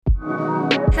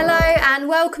Hello and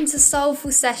welcome to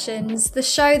Soulful Sessions, the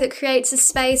show that creates a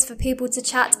space for people to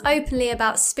chat openly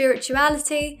about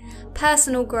spirituality,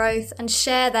 personal growth, and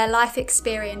share their life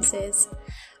experiences.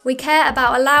 We care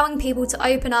about allowing people to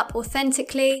open up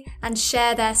authentically and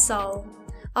share their soul.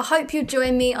 I hope you'll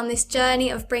join me on this journey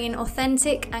of bringing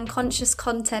authentic and conscious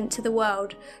content to the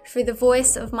world through the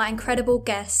voice of my incredible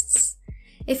guests.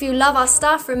 If you love our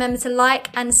stuff, remember to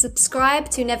like and subscribe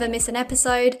to never miss an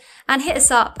episode, and hit us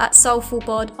up at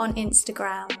SoulfulBod on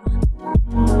Instagram.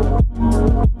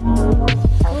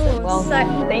 Awesome. Well,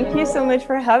 thank you so much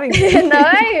for having me.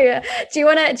 No, do you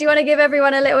want to give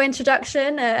everyone a little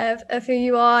introduction of who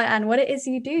you are and what it is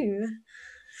you do?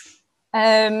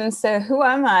 So who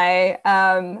am I?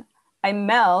 I'm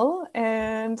Mel,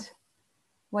 and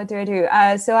what do I do?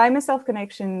 So I'm a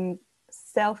self-connection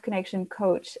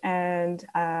coach, and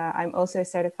I'm also a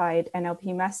certified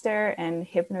NLP master and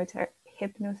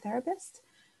hypnotherapist.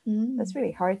 That's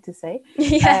really hard to say.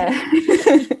 Yeah.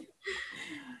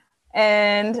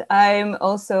 And I'm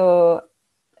also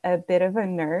a bit of a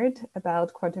nerd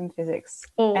about quantum physics,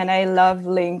 and I love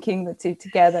linking the two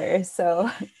together. So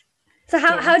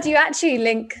how do you actually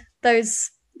link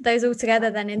those all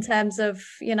together then, in terms of,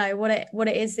 you know, what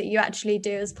it is that you actually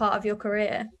do as part of your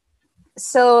career?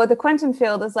 So the quantum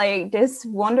field is like this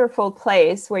wonderful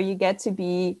place where you get to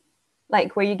be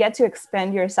like, where you get to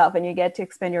expand yourself and you get to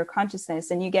expand your consciousness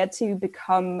and you get to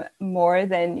become more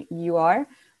than you are.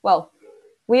 Well,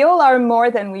 we all are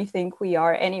more than we think we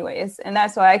are anyways. And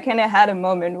that's why I kind of had a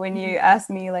moment when you asked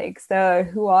me, like, so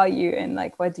who are you and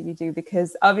like, what do you do?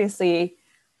 Because obviously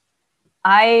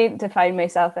I define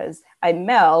myself as I'm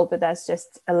Mel, but that's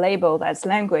just a label, that's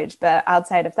language. But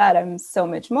outside of that, I'm so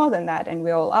much more than that, and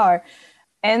we all are.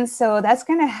 And so that's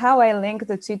kind of how I link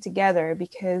the two together,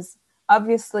 because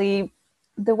obviously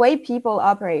the way people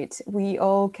operate, we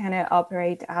all kind of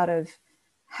operate out of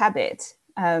habit,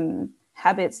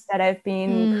 habits that have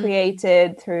been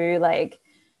created through like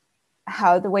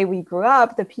how the way we grew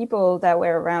up, the people that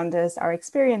were around us, our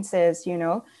experiences, you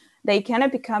know. They kind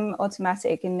of become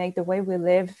automatic, and like the way we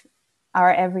live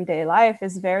our everyday life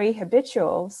is very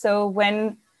habitual. So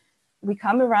when we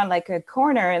come around like a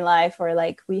corner in life, or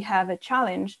like we have a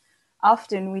challenge,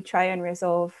 often we try and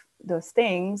resolve those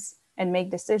things and make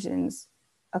decisions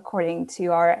according to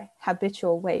our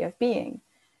habitual way of being.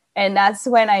 And that's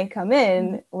when I come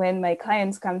in, when my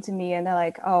clients come to me and they're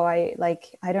like, oh, I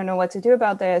don't know what to do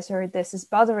about this, or this is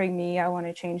bothering me, I want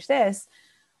to change this.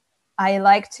 I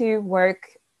like to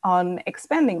work on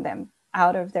expanding them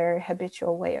out of their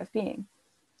habitual way of being.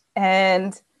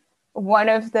 And one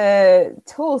of the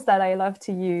tools that I love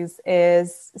to use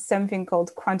is something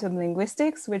called quantum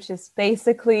linguistics, which is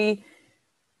basically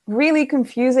really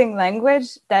confusing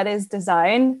language that is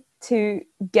designed to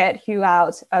get you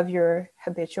out of your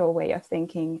habitual way of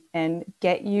thinking and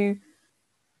get you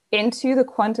into the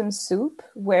quantum soup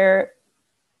where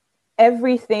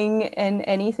everything and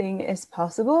anything is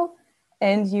possible,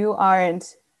 and you are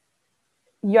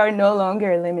no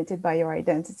longer limited by your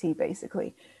identity,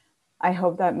 basically. I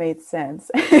hope that made sense.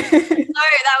 No,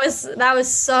 that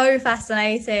was so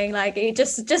fascinating. Like, it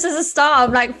just as a start,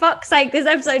 I'm like, fuck's sake, this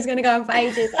episode's going to go on for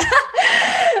ages.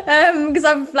 Because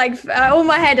I'm like, all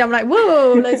my head, I'm like,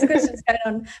 whoa, loads of questions going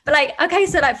on. But like, okay,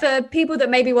 so like for people that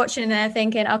may be watching and they're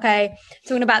thinking, okay,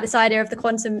 talking about this idea of the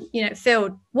quantum, you know,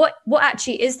 field, what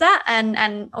actually is that? And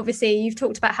obviously you've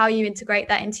talked about how you integrate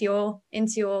that into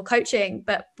your coaching,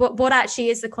 but what actually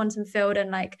is the quantum field, and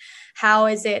like, how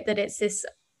is it that it's this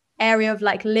area of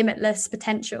like limitless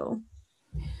potential?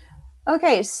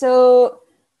 Okay, so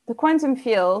the quantum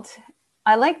field,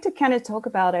 I like to kind of talk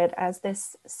about it as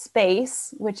this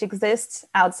space which exists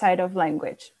outside of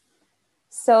language.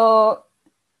 So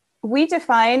we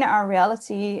define our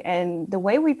reality, and the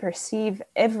way we perceive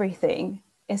everything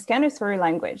is kind of through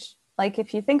language. Like,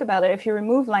 if you think about it, if you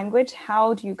remove language,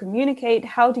 how do you communicate?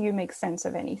 How do you make sense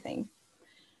of anything?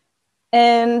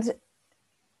 And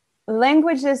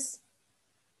language is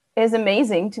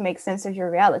amazing to make sense of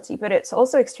your reality, but it's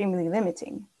also extremely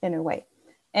limiting in a way.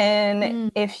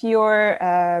 And if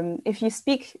you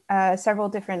speak several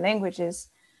different languages,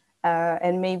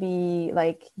 and maybe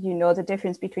like, you know, the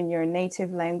difference between your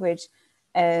native language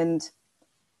and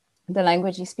the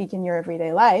language you speak in your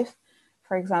everyday life,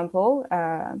 for example,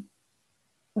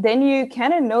 then you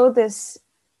kind of know this,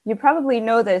 you probably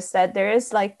know this, that there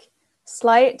is like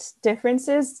slight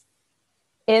differences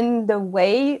in the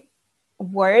way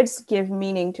words give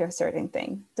meaning to a certain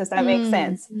thing. Does that make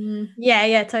sense?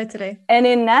 Yeah, totally. And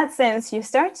in that sense, you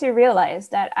start to realize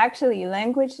that actually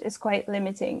language is quite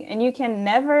limiting, and you can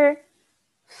never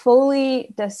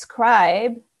fully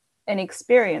describe an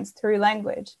experience through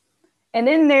language. And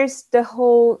then there's the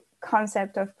whole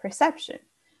concept of perception.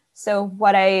 So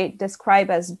what I describe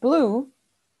as blue,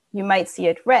 you might see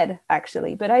it red,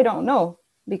 actually, but I don't know,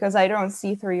 because I don't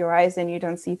see through your eyes and you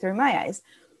don't see through my eyes.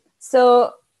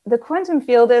 So the quantum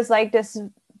field is like this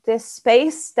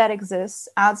space that exists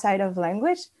outside of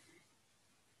language,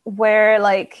 where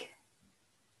like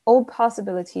all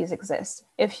possibilities exist.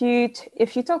 If you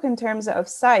talk in terms of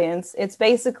science, it's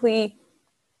basically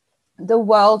the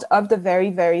world of the very,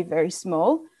 very, very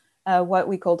small, what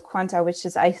we call quanta, which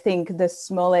is, I think, the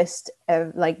smallest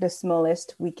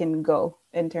we can go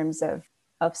in terms of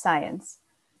science.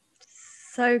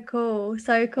 So cool,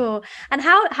 so cool. And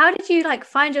how did you like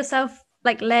find yourself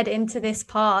like led into this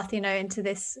path, you know, into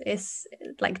this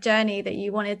like journey that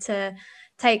you wanted to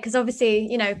take? Because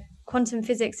obviously, you know, quantum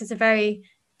physics is a very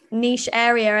niche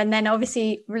area, and then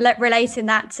obviously relating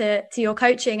that to your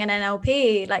coaching and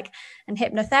NLP, like, and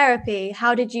hypnotherapy.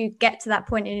 How did you get to that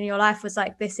point in your life? Was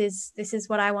like, this is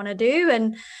what I want to do,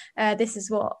 and this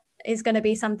is what is going to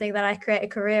be something that I create a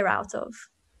career out of.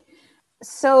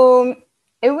 So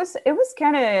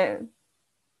it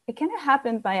kind of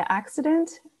happened by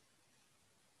accident.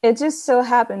 It just so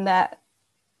happened that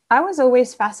I was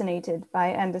always fascinated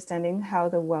by understanding how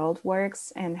the world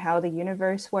works and how the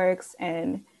universe works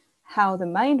and how the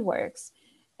mind works.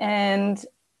 And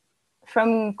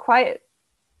from quite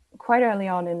early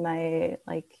on in my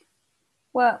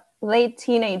late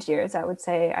teenage years, I would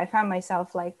say, I found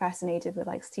myself like fascinated with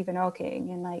like Stephen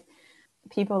Hawking and like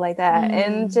people like that.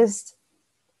 And just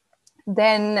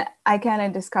then I kind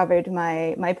of discovered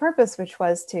my purpose, which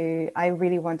was I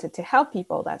really wanted to help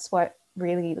people. That's what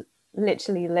really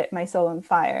literally lit my soul on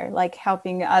fire, like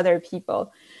helping other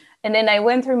people. And then I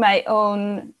went through my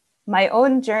own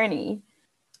journey.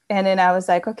 And then I was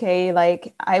like, okay,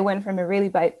 like I went from a really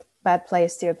bad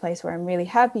place to a place where I'm really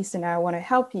happy. So now I want to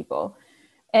help people.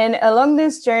 And along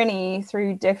this journey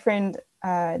through different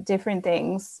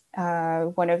things,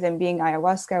 one of them being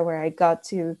ayahuasca, where I got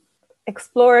to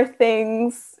explore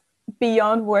things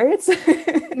beyond words.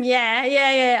 Yeah.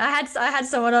 I had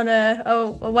someone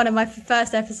on one of my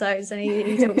first episodes, and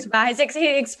he talks about his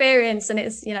experience, and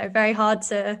it's, you know, very hard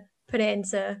to put it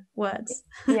into words.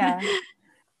 Yeah.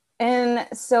 And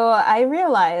so I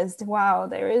realized, wow,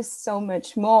 there is so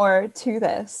much more to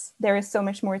this.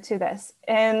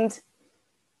 And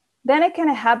then it kind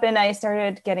of happened. I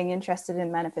started getting interested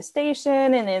in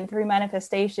manifestation. And then through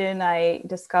manifestation, I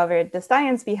discovered the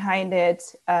science behind it,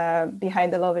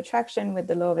 behind the law of attraction with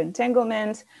the law of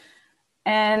entanglement.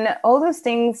 And all those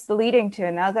things leading to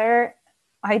another,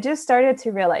 I just started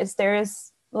to realize there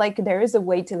is a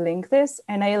way to link this.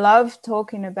 And I love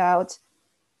talking about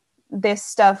this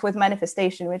stuff with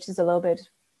manifestation, which is a little bit,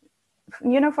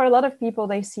 you know, for a lot of people,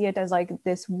 they see it as like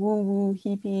this woo-woo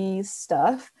hippie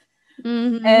stuff.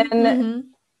 And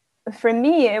for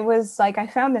me, it was like I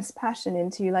found this passion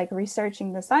into like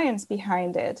researching the science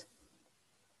behind it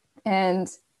and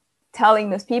telling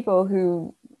those people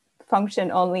who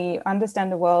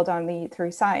understand the world only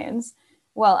through science,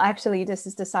 well, actually, this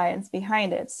is the science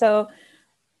behind it. So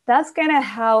that's kind of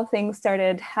how things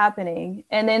started happening.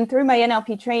 And then through my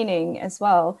NLP training as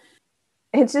well,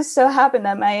 it just so happened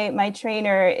that my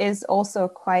trainer is also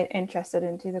quite interested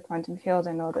into the quantum field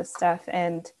and all this stuff.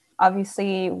 And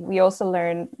obviously, we also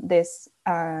learned this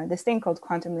thing called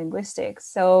quantum linguistics.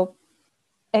 So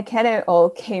it kind of all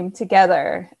came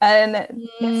together. And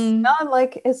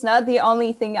it's not the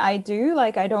only thing I do.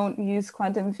 Like, I don't use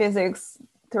quantum physics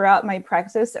throughout my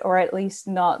practice, or at least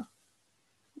not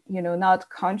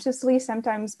consciously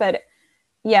sometimes. But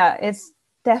yeah, it's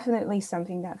definitely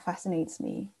something that fascinates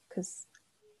me because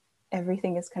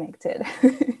everything is connected.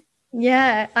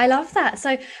 Yeah, I love that.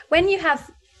 So when you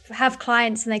have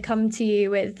clients and they come to you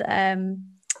with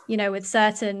with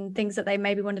certain things that they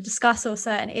maybe want to discuss or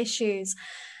certain issues,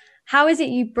 how is it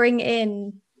you bring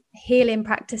in healing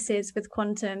practices with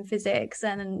quantum physics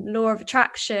and law of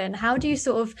attraction? How do you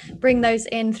sort of bring those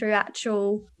in through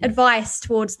actual advice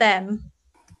towards them?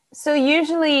 So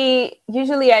usually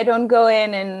I don't go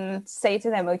in and say to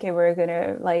them, okay, we're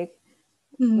gonna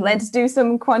let's do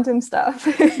some quantum stuff.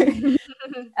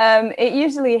 It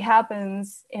usually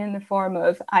happens in the form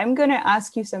of, I'm going to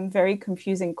ask you some very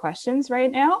confusing questions right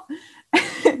now.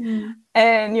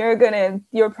 And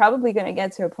you're probably going to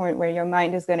get to a point where your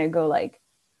mind is going to go like,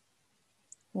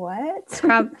 what?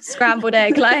 Scrambled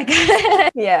egg, like.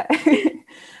 Yeah.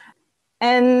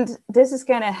 And this is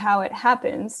kind of how it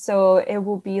happens. So it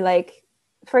will be like,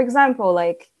 for example,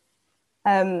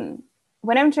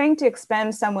 when I'm trying to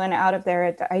expand someone out of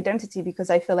their identity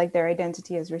because I feel like their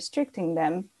identity is restricting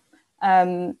them,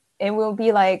 it will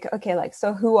be like, okay, like,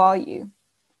 so who are you?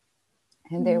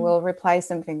 and they will reply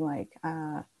something like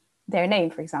their name,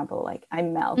 for example, like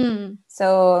I'm Mel.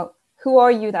 So who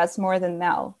are you that's more than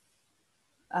Mel?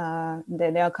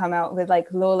 Then they'll come out with like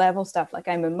low level stuff, like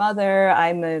I'm a mother,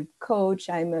 I'm a coach,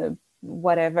 I'm a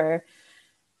whatever.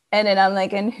 And then I'm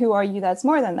like, and who are you that's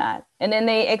more than that? And then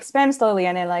they expand slowly,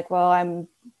 and they're like, well, I'm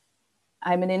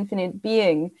an infinite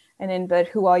being. And then, but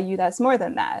who are you that's more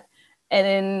than that?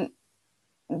 And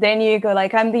then you go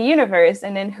like, I'm the universe.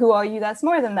 And then who are you that's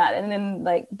more than that? And then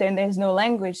like, then there's no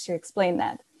language to explain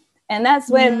that. And that's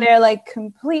when they're like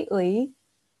completely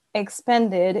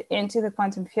expanded into the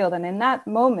quantum field. And in that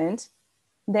moment,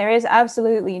 there is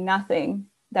absolutely nothing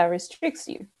that restricts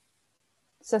you.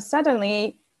 So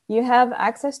suddenly you have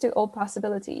access to all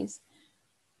possibilities.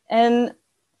 And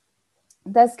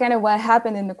that's kind of what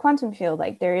happened in the quantum field.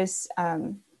 Like there is,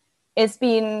 it's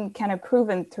been kind of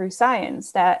proven through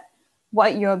science that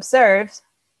what you observe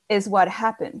is what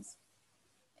happens.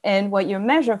 And what you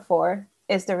measure for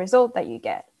is the result that you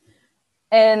get.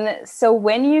 And so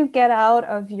when you get out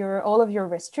of all of your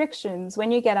restrictions,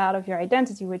 when you get out of your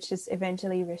identity, which is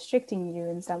eventually restricting you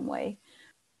in some way,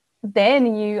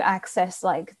 then you access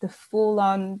like the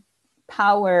full-on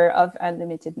power of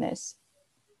unlimitedness.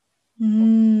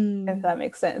 If that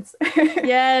makes sense.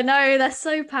 Yeah, no, that's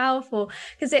so powerful,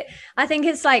 because I think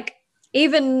it's like,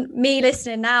 even me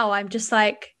listening now, I'm just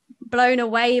like blown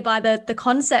away by the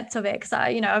concept of it, because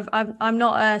I'm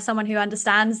not someone who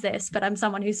understands this, but I'm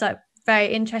someone who's so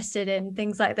very interested in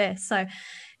things like this. So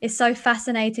it's so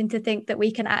fascinating to think that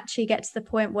we can actually get to the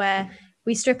point where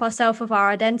we strip ourselves of our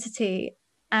identity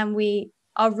and we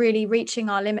are really reaching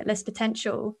our limitless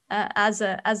potential as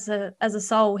a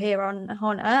soul here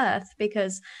on earth.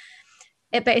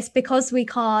 But it's because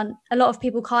a lot of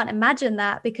people can't imagine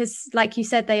that, because like you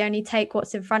said, they only take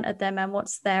what's in front of them and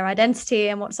what's their identity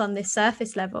and what's on this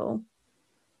surface level.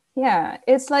 Yeah,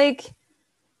 it's like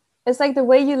the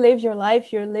way you live your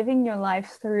life, you're living your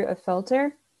life through a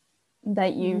filter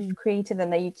that you've created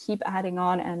and that you keep adding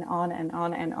on and on and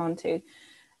on and on to.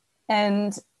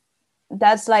 And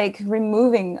that's like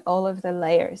removing all of the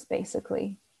layers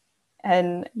basically.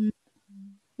 And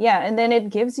yeah, and then it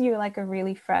gives you like a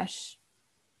really fresh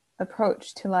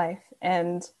approach to life,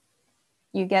 and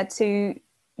you get to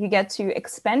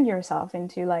expand yourself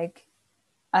into like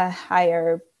a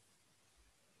higher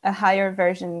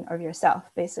version of yourself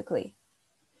basically.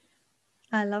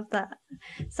 I love that.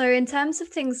 So in terms of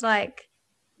things like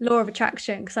law of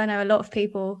attraction, because I know a lot of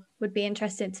people would be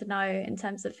interested to know in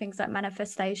terms of things like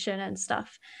manifestation and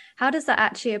stuff, how does that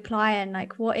actually apply, and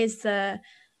like what is the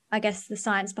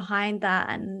science behind that,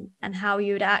 and how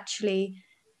you would actually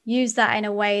use that in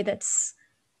a way that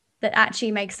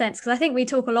actually makes sense? Because I think we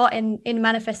talk a lot in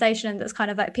manifestation, and that's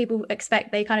kind of like people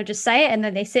expect they kind of just say it and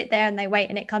then they sit there and they wait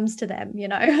and it comes to them,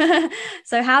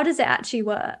 So how does it actually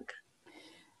work?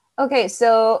 Okay,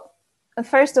 so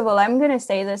first of all, I'm going to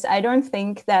say this. I don't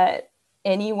think that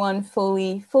anyone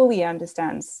fully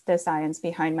understands the science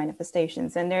behind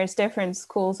manifestations. And there's different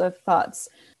schools of thoughts.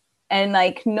 And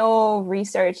like no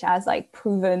research has like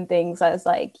proven things as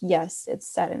like, yes, it's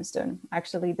set in stone.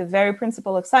 Actually, the very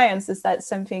principle of science is that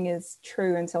something is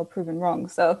true until proven wrong.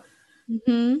 So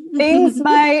things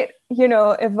might,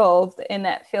 evolve in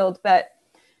that field. But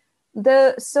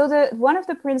one of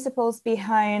the principles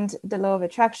behind the law of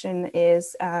attraction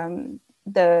is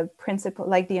the principle,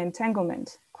 like the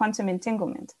entanglement, quantum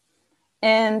entanglement.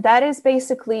 And that is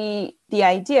basically the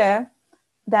idea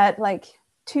that like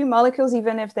two molecules,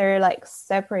 even if they're like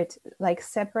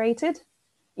separated,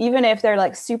 even if they're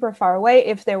like super far away,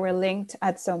 if they were linked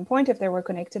at some point, if they were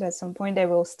connected at some point, they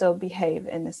will still behave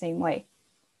in the same way,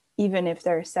 even if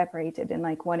they're separated and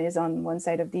like one is on one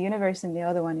side of the universe and the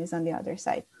other one is on the other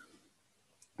side.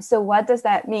 So what does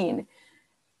that mean?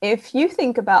 If you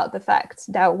think about the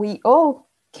fact that we all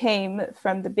came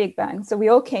from the Big Bang, so we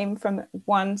all came from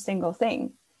one single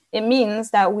thing, it means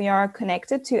that we are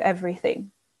connected to everything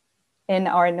in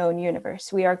our known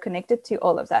universe. We are connected to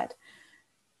all of that.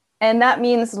 And that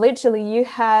means literally you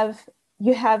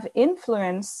have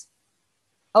influence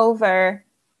over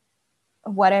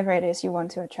whatever it is you want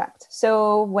to attract.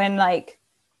 So when like,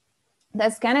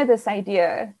 that's kind of this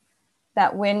idea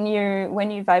that when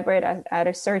you vibrate at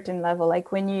a certain level,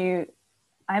 like when you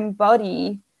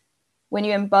embody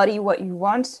what you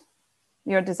want,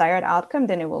 your desired outcome,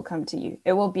 then it will come to you.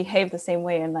 It will behave the same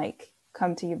way and like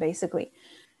come to you basically.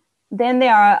 Then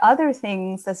there are other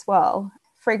things as well.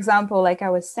 For example, like I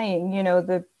was saying,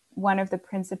 one of the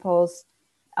principles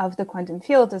of the quantum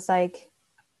field is like,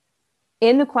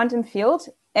 in the quantum field,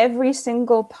 every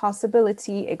single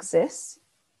possibility exists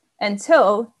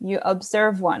until you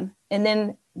observe one. And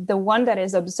then the one that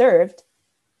is observed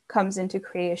comes into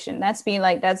creation. That's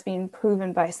been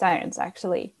proven by science,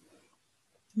 actually.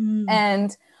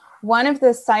 And one of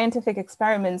the scientific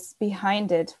experiments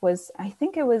behind it was, I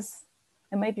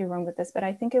might be wrong with this, but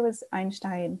I think it was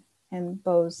Einstein and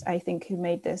Bose, I think, who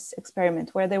made this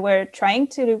experiment where they were trying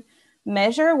to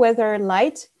measure whether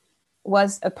light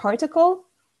was a particle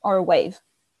or a wave.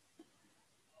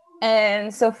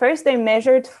 And so first they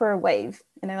measured for a wave,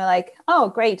 and they were like, oh,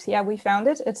 great, yeah, we found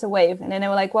it, it's a wave. And then they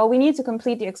were like, well, we need to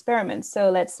complete the experiment, so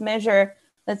let's measure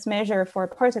for a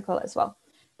particle as well.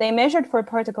 They measured for a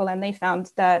particle and they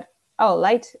found that, oh,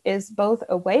 light is both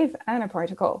a wave and a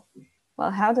particle. Well,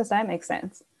 how does that make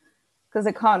sense? Because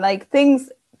it can't, like,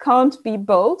 things can't be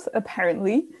both,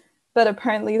 apparently, but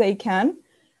apparently they can.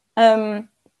 And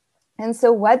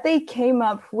so what they came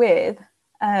up with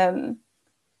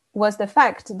was the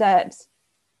fact that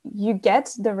you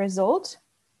get the result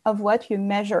of what you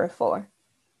measure for.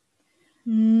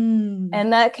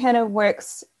 And that kind of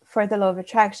works for the law of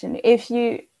attraction. If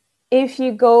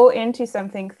you go into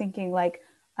something thinking like,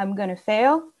 I'm going to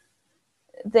fail,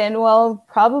 then, well,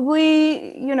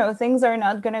 probably, things are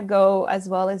not going to go as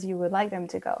well as you would like them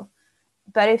to go.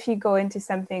 But if you go into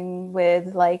something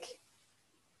with like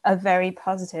a very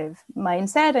positive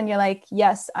mindset and you're like,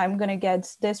 yes, I'm going to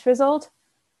get this result,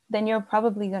 then you're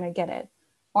probably going to get it.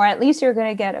 Or at least you're going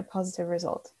to get a positive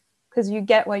result because you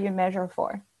get what you measure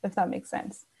for, if that makes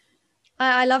sense.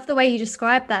 I love the way you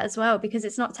describe that as well, because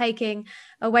it's not taking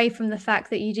away from the fact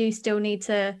that you do still need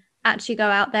to actually go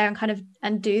out there and kind of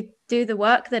and do the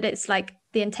work, that it's like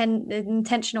the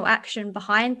intentional action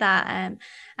behind that,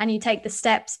 and you take the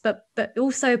steps, but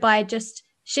also by just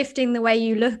shifting the way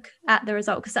you look at the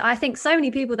result. Because I think so many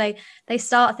people, they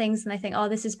start things and they think, oh,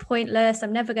 this is pointless,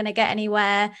 I'm never going to get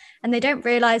anywhere, and they don't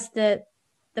realize the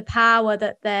power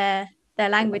that their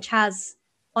language has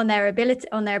on their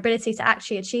ability to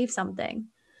actually achieve something.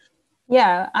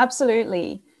 Yeah,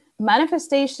 absolutely.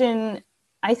 Manifestation,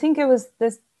 I think it was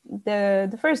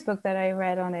the first book that I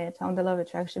read on the law of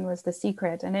attraction was The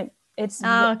Secret, and it's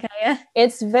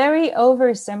it's very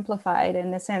oversimplified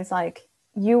in the sense like,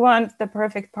 you want the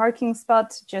perfect parking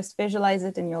spot, just visualize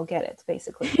it and you'll get it,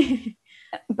 basically.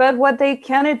 But what they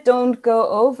kind of don't go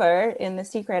over in The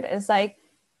Secret is like,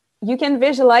 you can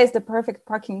visualize the perfect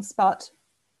parking spot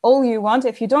all you want.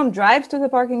 If you don't drive to the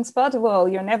parking spot, well,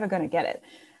 you're never going to get it.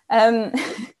 Oh,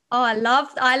 I love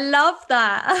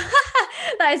that.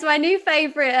 That is my new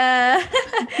favorite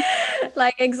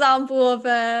like example of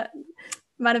a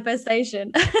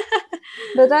manifestation.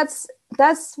 But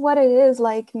that's what it is.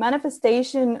 Like,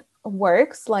 manifestation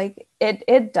works, like it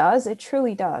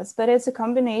truly does, but it's a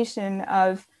combination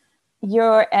of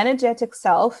your energetic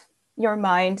self, your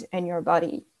mind, and your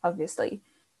body, obviously.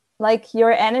 Like,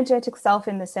 your energetic self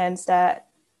in the sense that,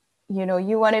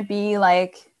 you want to be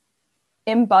like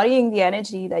embodying the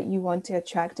energy that you want to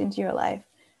attract into your life.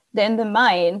 Then the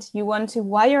mind, you want to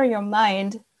wire your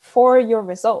mind for your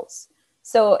results.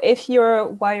 So if you're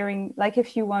wiring, like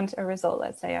if you want a result,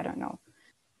 let's say, I don't know,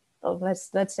 let's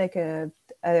take a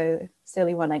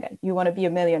silly one again. You want to be a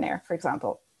millionaire, for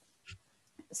example.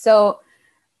 So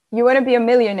you want to be a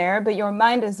millionaire, but your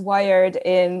mind is wired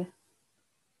in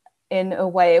a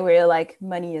way where like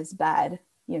money is bad,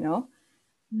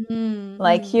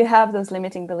 like you have those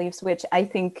limiting beliefs, which I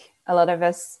think a lot of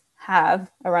us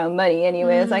have around money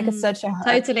anyway. It's like, it's such a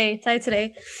totally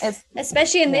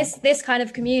especially in this kind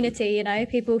of community,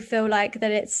 people feel like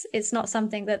that it's not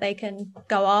something that they can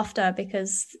go after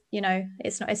because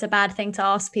it's a bad thing to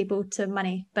ask people to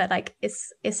money, but like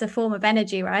it's a form of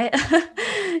energy, right?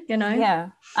 Yeah,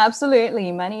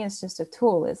 absolutely. Money is just a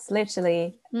tool. It's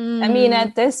literally I mean,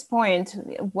 at this point,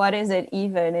 what is it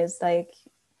even? Is like,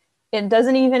 it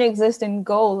doesn't even exist in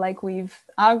gold. Like, we've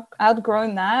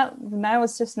outgrown that. Now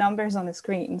it's just numbers on the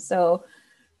screen. So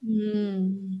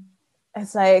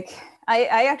it's like,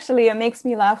 I actually, it makes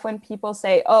me laugh when people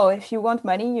say, oh, if you want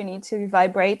money, you need to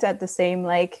vibrate at the same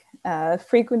like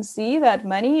frequency that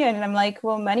money. And I'm like,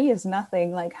 well, money is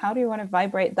nothing. Like, how do you want to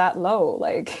vibrate that low?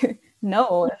 Like,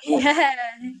 no.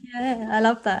 Yeah, I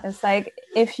love that. It's like,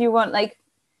 if you want, like,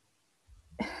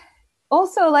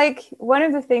 also, like, one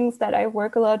of the things that I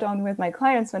work a lot on with my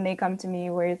clients when they come to me,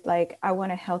 where it's like, I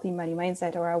want a healthy money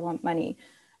mindset, or I want money.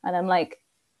 And I'm like,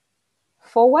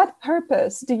 for what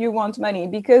purpose do you want money?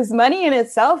 Because money in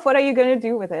itself, what are you going to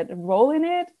do with it? Roll in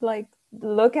it? Like,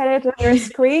 look at it on your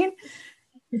screen?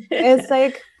 It's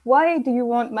like, why do you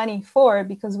want money for?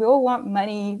 Because we all want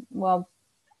money. Well,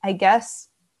 I guess,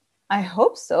 I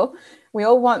hope so. We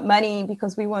all want money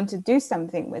because we want to do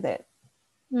something with it.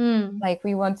 Like,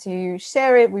 we want to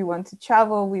share it, we want to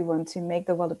travel, we want to make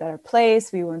the world a better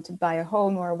place, we want to buy a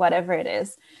home or whatever it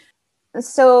is.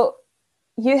 So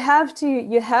you have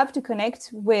to connect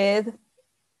with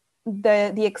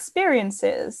the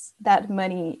experiences that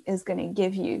money is going to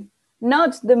give you,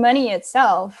 not the money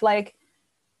itself. Like,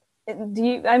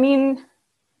 I mean,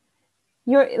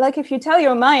 you're like, if you tell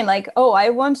your mind like, oh, I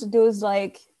want those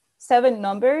like 7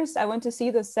 numbers, I want to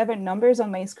see those 7 numbers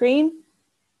on my screen,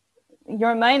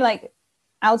 your mind, like,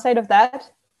 outside of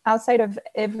that, outside of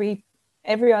every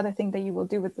other thing that you will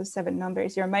do with the 7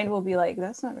 numbers, your mind will be like,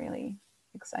 that's not really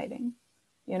exciting,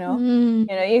 you know.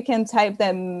 You can type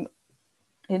them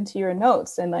into your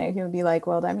notes and like you'll be like,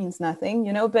 well, that means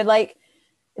nothing, but like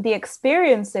the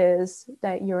experiences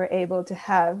that you're able to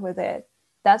have with it,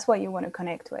 that's what you want to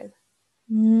connect with.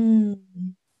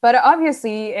 But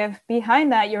obviously, if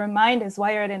behind that your mind is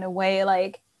wired in a way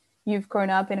like you've grown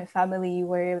up in a family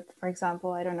where, for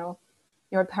example, I don't know,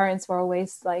 your parents were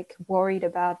always like worried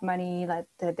about money, like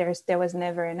that there was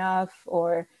never enough,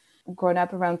 or grown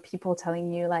up around people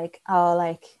telling you like, oh,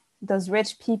 like those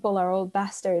rich people are all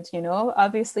bastards,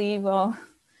 obviously, well,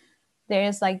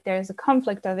 there's a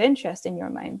conflict of interest in your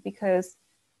mind because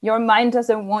your mind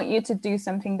doesn't want you to do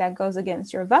something that goes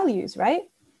against your values, right?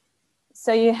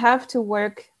 So you have to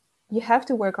work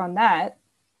on that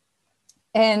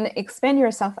and expand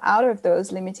yourself out of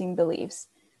those limiting beliefs.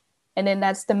 And then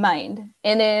that's the mind.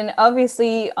 And then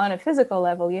obviously on a physical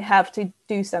level, you have to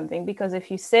do something, because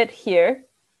if you sit here,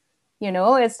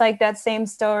 it's like that same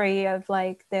story of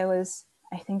like,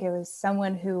 I think it was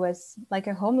someone who was like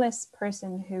a homeless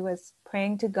person who was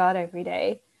praying to God every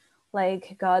day.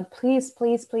 Like, God, please,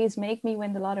 please, please make me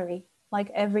win the lottery.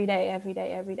 Like every day, every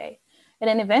day, every day. And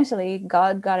then eventually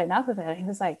God got enough of it. He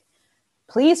was like,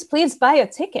 please, please buy a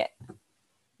ticket.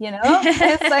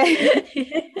 It's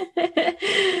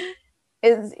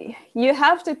like, you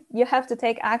have to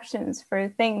take actions for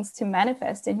things to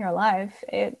manifest in your life.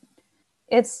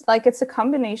 It's a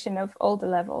combination of all the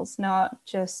levels, not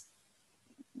just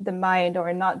the mind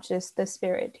or not just the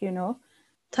spirit,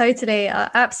 Totally. I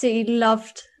absolutely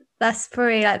loved, that's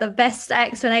probably like the best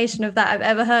explanation of that I've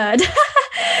ever heard.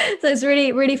 So it's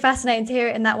really, really fascinating to hear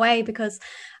it in that way, because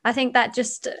I think that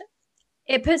just,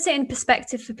 it puts it in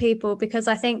perspective for people, because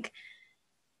I think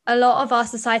a lot of our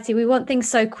society, we want things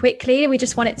so quickly. We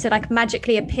just want it to like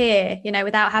magically appear,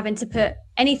 without having to put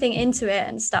anything into it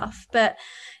and stuff. But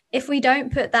if we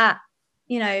don't put that,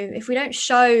 if we don't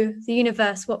show the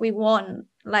universe what we want,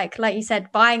 like you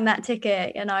said, buying that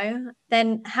ticket,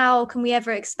 then how can we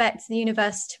ever expect the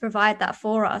universe to provide that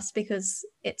for us? Because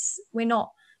we're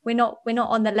not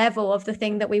on the level of the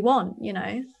thing that we want,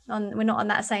 we're not on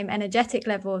that same energetic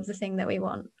level of the thing that we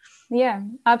want. Yeah,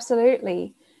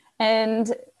 absolutely.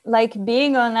 And like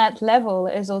being on that level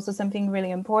is also something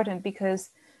really important, because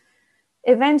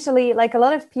eventually, like, a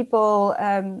lot of people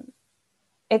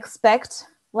expect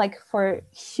like for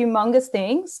humongous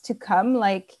things to come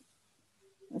like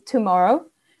tomorrow.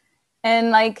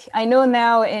 And like, I know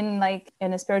now in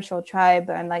a spiritual tribe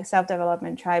and like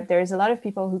self-development tribe, there's a lot of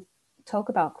people who talk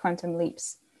about quantum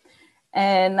leaps.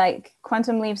 And like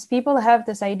quantum leaps, people have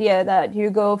this idea that you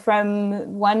go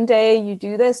from one day you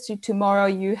do this to tomorrow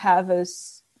you have a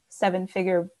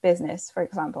 7-figure business, for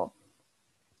example.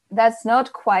 That's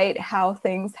not quite how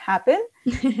things happen.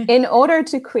 In order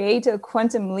to create a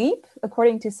quantum leap,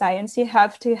 according to science, you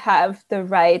have to have the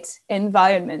right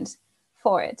environment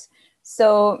for it.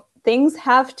 So things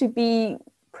have to be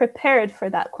prepared for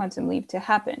that quantum leap to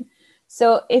happen.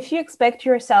 So if you expect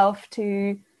yourself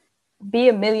to be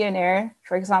a millionaire,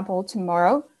 for example,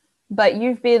 tomorrow, but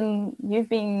you've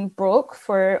been broke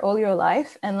for all your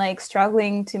life and like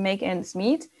struggling to make ends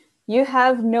meet, you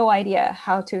have no idea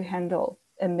how to handle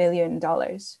 $1 million,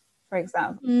 for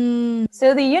example.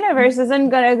 So the universe isn't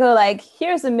gonna go like,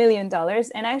 here's $1 million.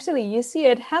 And actually you see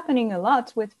it happening a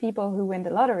lot with people who win the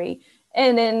lottery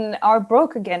and then are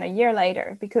broke again a year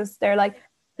later, because they're like,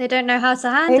 they don't know how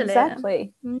to handle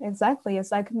it. Exactly.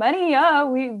 It's like, money,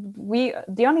 we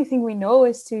the only thing we know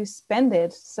is to spend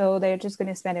it. So they're just going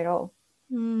to spend it all.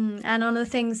 And on the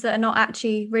things that are not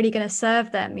actually really going to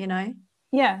serve them,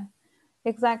 Yeah,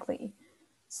 exactly.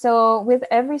 So with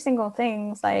every single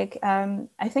thing, like,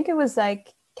 I think it was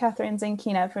like Catherine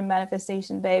Zinkina from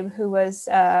Manifestation Babe who was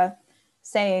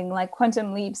saying like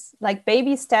quantum leaps, like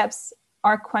baby steps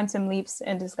are quantum leaps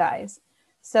in disguise.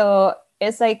 So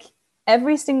it's like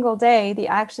every single day, the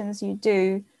actions you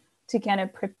do to kind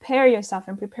of prepare yourself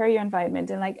and prepare your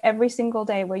environment. And like every single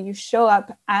day where you show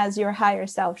up as your higher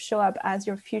self, show up as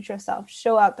your future self,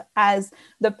 show up as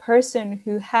the person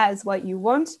who has what you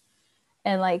want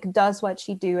and like does what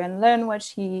she do and learn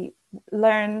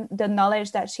the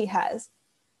knowledge that she has.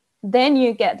 Then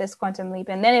you get this quantum leap.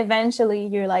 And then eventually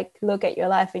you're like, look at your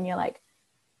life and you're like,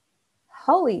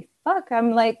 holy fuck,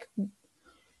 I'm like,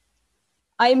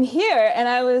 I'm here, and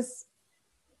I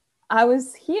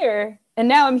was here, and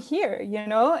now I'm here, you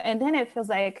know? And then it feels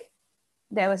like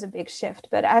there was a big shift.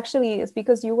 But actually, it's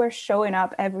because you were showing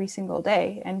up every single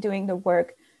day and doing the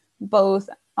work, both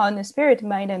on the spirit,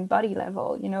 mind, and body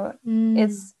level, you know?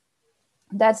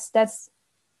 That's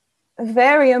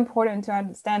very important to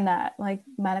understand, that like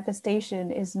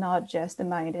manifestation is not just the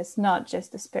mind, it's not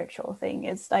just a spiritual thing.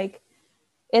 It's like,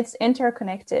 it's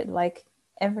interconnected, like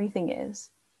everything is.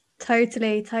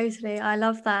 Totally. I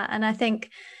love that. And I think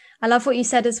I love what you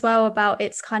said as well about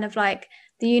it's kind of like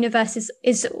the universe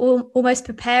is almost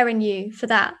preparing you for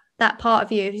that part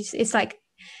of you. It's like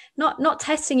not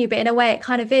testing you, but in a way it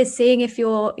kind of is, seeing if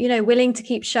you're, you know, willing to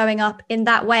keep showing up in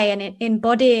that way and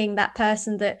embodying that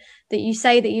person that you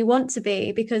say that you want to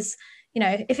be. Because, you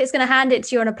know, if it's going to hand it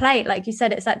to you on a plate, like you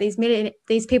said, it's like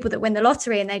these people that win the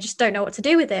lottery and they just don't know what to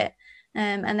do with it.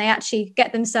 And they actually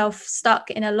get themselves stuck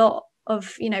in a lot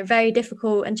of, you know, very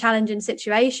difficult and challenging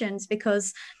situations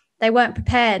because they weren't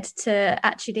prepared to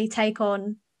actually take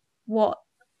on what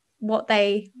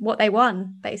they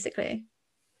won, basically.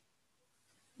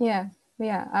 Yeah,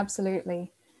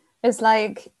 absolutely. It's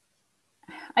like,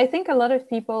 I think a lot of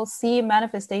people see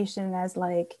manifestation as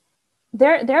like,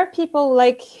 there are people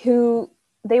like who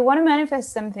they want to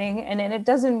manifest something and then it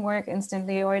doesn't work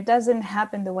instantly, or it doesn't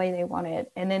happen the way they want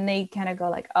it, and then they kind of go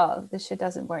like, oh, this shit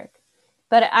doesn't work.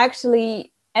 But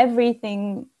actually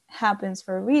everything happens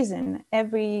for a reason.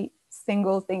 Every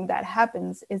single thing that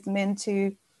happens is meant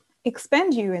to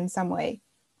expand you in some way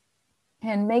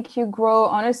and make you grow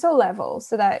on a soul level,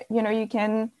 so that, you know, you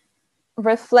can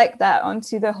reflect that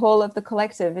onto the whole of the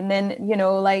collective. And then, you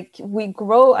know, like we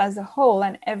grow as a whole,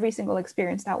 and every single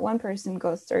experience that one person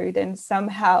goes through then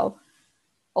somehow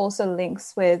also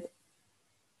links with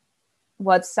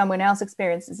what someone else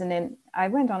experiences. And then I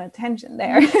went on a tangent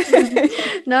there.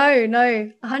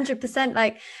 No, 100%.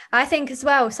 Like, I think as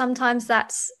well, sometimes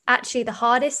that's actually the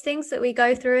hardest things that we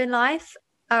go through in life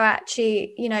are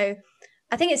actually, you know,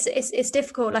 I think it's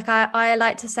difficult. Like I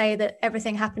like to say that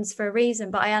everything happens for a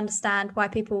reason, but I understand why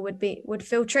people would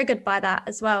feel triggered by that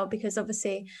as well, because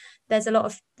obviously there's a lot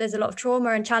of trauma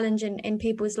and challenge in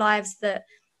people's lives that,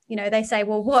 you know, they say,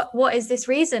 well, what is this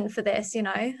reason for this, you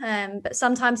know? But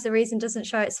sometimes the reason doesn't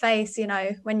show its face, you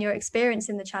know, when you're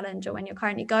experiencing the challenge or when you're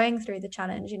currently going through the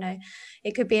challenge. You know,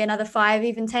 it could be another 5,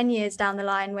 even 10 years down the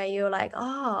line where you're like,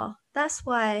 oh, that's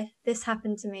why this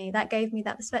happened to me. That gave me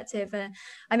that perspective. And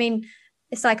I mean,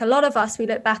 it's like a lot of us, we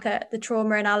look back at the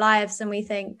trauma in our lives and we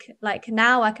think, like,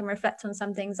 now I can reflect on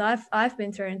some things I've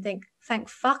been through and think, thank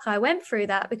fuck I went through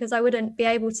that, because I wouldn't be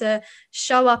able to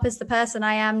show up as the person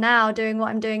I am now doing what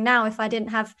I'm doing now if I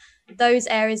didn't have those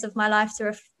areas of my life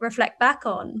to reflect back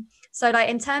on. So like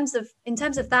in terms of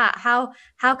that,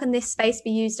 how can this space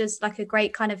be used as like a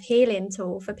great kind of healing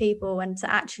tool for people and to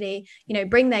actually, you know,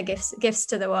 bring their gifts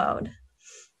to the world?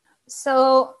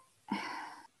 So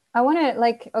I want to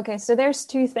like, okay, so there's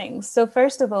two things. So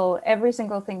first of all, every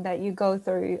single thing that you go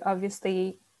through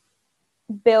obviously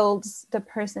builds the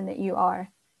person that you are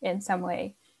in some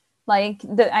way. Like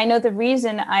I know the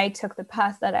reason I took the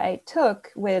path that I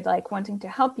took with like wanting to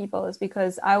help people is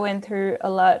because I went through a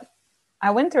lot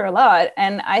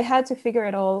and I had to figure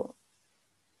it all.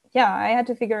 Yeah, I had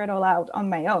to figure it all out on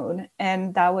my own.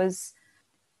 And that was,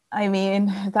 I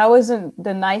mean, that wasn't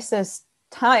the nicest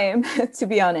time, to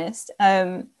be honest.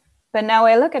 But now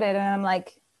I look at it and I'm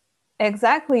like,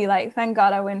 exactly, like, thank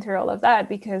God I went through all of that,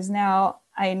 because now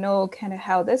I know kind of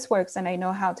how this works and I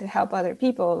know how to help other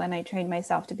people, and I trained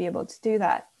myself to be able to do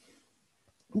that.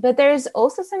 But there's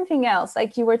also something else,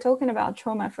 like you were talking about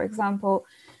trauma, for example,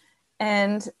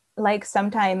 and like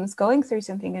sometimes going through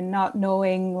something and not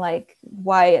knowing like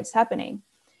why it's happening.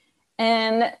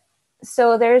 And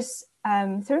so there's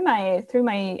through my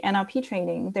NLP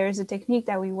training, there's a technique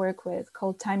that we work with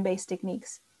called time-based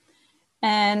techniques.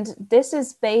 And this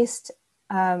is based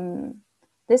on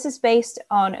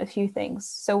a few things.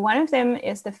 So one of them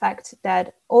is the fact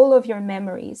that all of your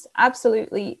memories,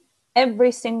 absolutely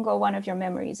every single one of your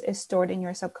memories, is stored in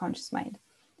your subconscious mind,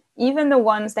 even the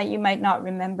ones that you might not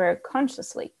remember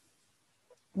consciously.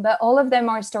 But all of them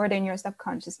are stored in your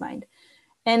subconscious mind.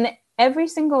 And every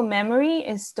single memory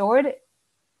is stored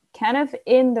kind of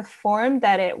in the form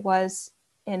that it was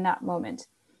in that moment.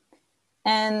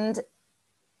 And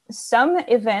some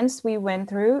events we went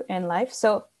through in life.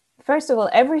 So first of all,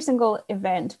 every single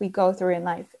event we go through in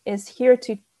life is here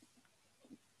to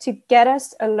get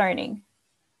us a learning,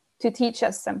 to teach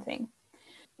us something.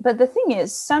 But the thing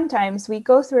is, sometimes we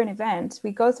go through an event,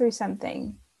 we go through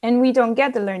something, and we don't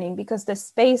get the learning because the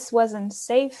space wasn't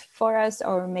safe for us,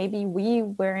 or maybe we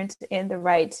weren't in the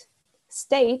right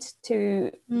state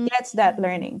to get that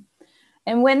learning.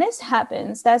 And when this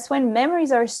happens, that's when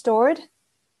memories are stored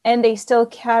and they still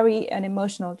carry an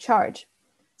emotional charge.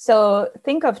 So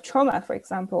think of trauma, for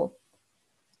example.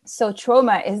 So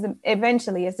trauma is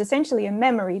essentially a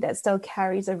memory that still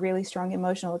carries a really strong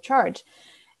emotional charge.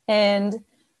 And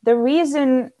the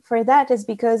reason for that is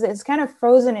because it's kind of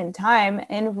frozen in time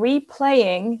and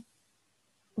replaying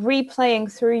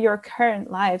through your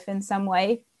current life in some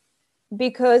way,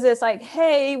 because it's like,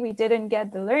 hey, we didn't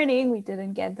get the learning.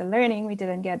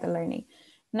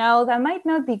 Now, that might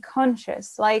not be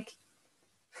conscious. Like,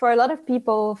 for a lot of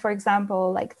people, for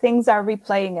example, like things are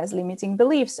replaying as limiting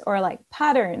beliefs or like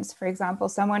patterns. For example,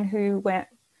 someone who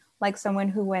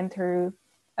went through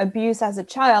abuse as a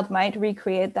child might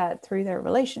recreate that through their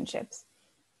relationships.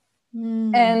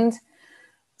 And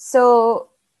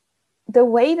so the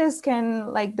way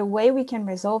we can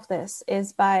resolve this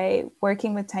is by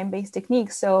working with time-based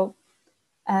techniques. So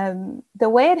the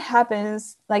way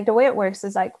it works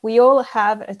is like we all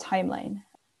have a timeline.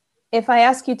 If I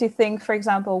ask you to think, for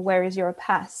example, where is your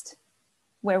past?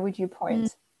 Where would you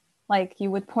point? Like you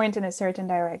would point in a certain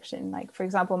direction. Like, for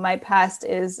example, my past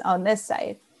is on this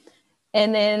side.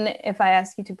 And then if I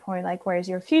ask you to point, like, where is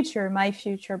your future? My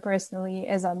future personally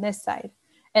is on this side.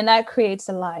 And that creates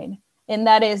a line. And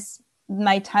that is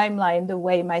my timeline, the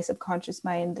way my subconscious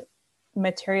mind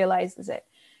materializes it.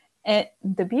 And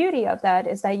the beauty of that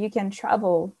is that you can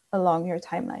travel along your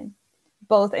timeline,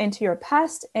 both into your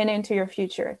past and into your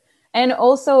future, and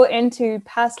also into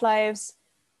past lives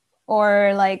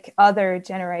or like other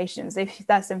generations. If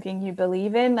that's something you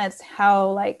believe in, that's how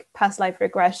like past life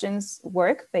regressions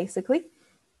work, basically.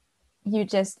 You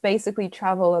just basically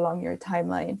travel along your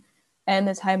timeline and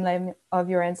the timeline of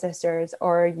your ancestors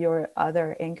or your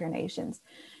other incarnations.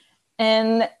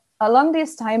 And along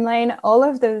this timeline,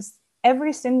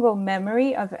 every single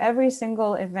memory of every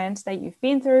single event that you've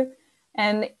been through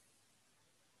and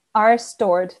are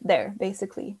stored there,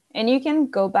 basically. And you can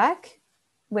go back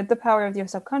with the power of your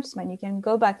subconscious mind. You can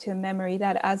go back to a memory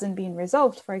that hasn't been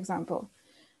resolved, for example,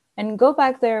 and go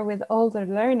back there with all the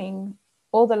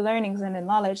learnings and the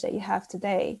knowledge that you have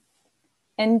today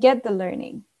and get the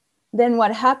learning. Then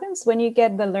what happens when you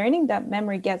get the learning? That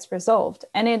memory gets resolved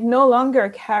and it no longer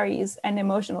carries an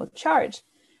emotional charge.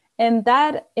 And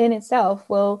that in itself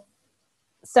will,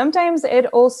 sometimes it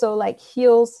also like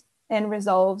heals and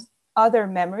resolves other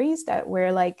memories that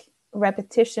were like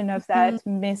repetition of that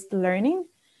missed learning.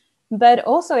 But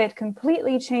also it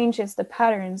completely changes the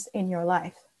patterns in your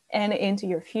life and into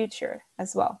your future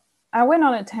as well. I went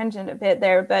on a tangent a bit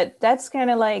there, but that's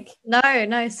kind of like...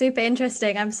 No, super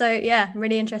interesting. I'm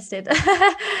really interested.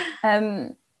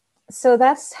 So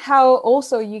that's how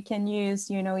also you can use,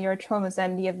 your traumas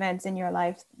and the events in your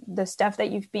life, the stuff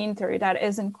that you've been through that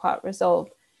isn't quite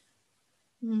resolved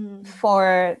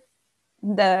for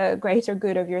the greater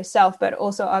good of yourself, but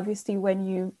also obviously when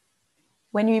you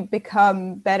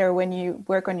become better, when you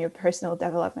work on your personal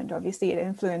development, obviously it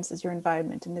influences your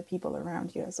environment and the people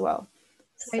around you as well.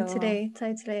 Totally.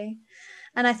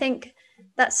 And I think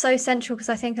that's so central because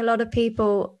I think a lot of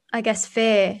people, I guess,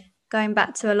 fear going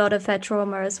back to a lot of their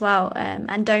trauma as well,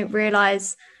 and don't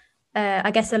realize, I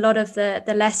guess, a lot of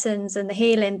the lessons and the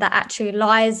healing that actually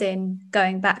lies in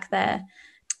going back there.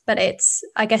 But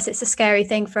I guess it's a scary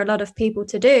thing for a lot of people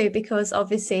to do, because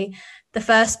obviously the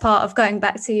first part of going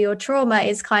back to your trauma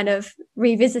is kind of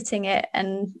revisiting it.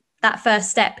 And that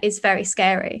first step is very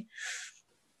scary.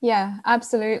 Yeah,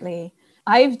 absolutely.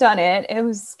 I've done it. It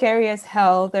was scary as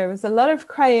hell. There was a lot of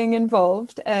crying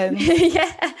involved.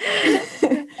 Yeah,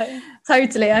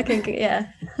 totally. I think, yeah.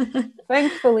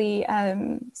 Thankfully,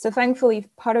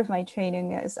 part of my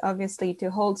training is obviously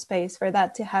to hold space for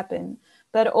that to happen.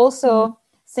 But also,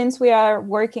 since we are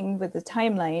working with the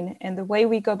timeline, and the way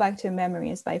we go back to memory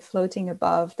is by floating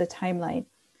above the timeline,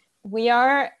 we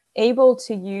are able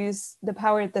to use the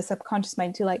power of the subconscious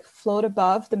mind to like float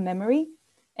above the memory.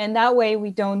 And that way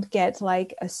we don't get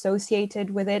like associated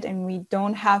with it, and we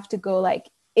don't have to go like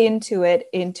into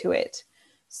it.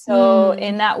 So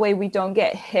in that way, we don't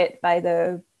get hit by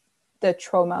the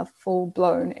trauma full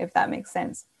blown, if that makes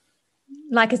sense.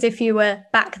 Like as if you were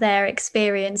back there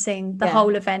experiencing the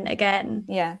whole event again.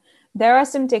 Yeah. There are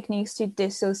some techniques to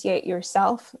dissociate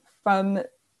yourself from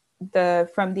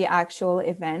the actual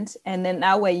event. And then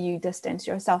that way you distance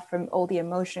yourself from all the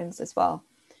emotions as well.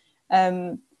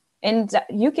 And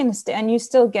you can you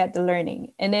still get the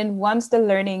learning. And then once the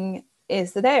learning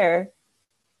is there,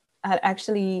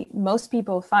 actually most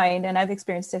people find, and I've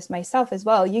experienced this myself as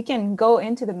well, you can go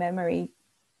into the memory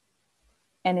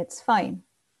and it's fine,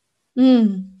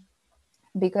 Mm.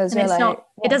 because And you're it's like, not,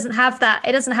 it doesn't have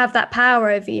that power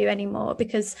over you anymore,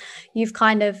 because you've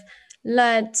kind of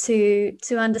learned to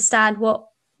understand what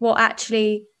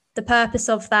actually the purpose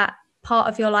of that part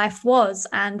of your life was,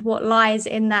 and what lies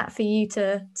in that for you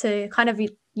to kind of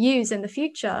use in the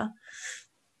future.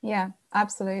 yeah,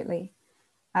 absolutely.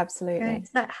 Great. Absolutely.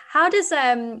 So how does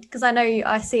because I know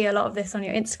I see a lot of this on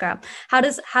your Instagram. How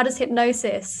does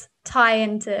hypnosis tie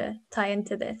into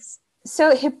this?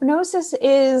 So hypnosis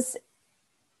is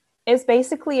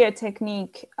basically a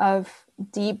technique of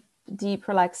deep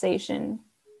relaxation,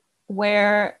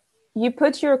 where you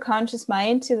put your conscious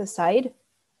mind to the side,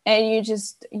 and you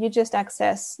just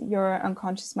access your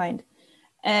unconscious mind.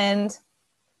 And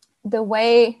the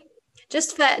way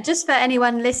Just for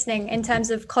anyone listening, in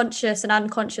terms of conscious and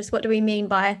unconscious, what do we mean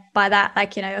by that?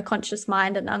 Like, a conscious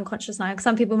mind and unconscious mind. 'Cause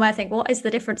some people might think, what is the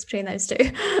difference between those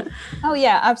two? Oh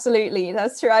yeah, absolutely.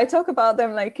 That's true. I talk about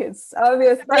them like it's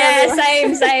obvious for Yeah,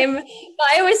 everyone. same. But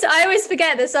I always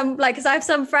forget that some, like, because I have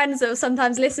some friends that will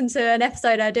sometimes listen to an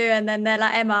episode I do, and then they're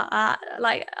like, Emma,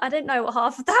 like, I didn't know what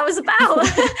half of that was about.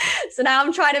 So now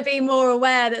I'm trying to be more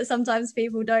aware that sometimes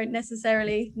people don't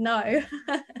necessarily know.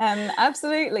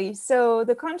 Absolutely. So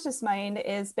the conscious mind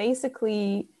is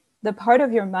basically the part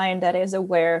of your mind that is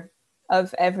aware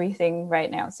of everything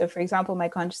right now. So for example, my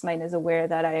conscious mind is aware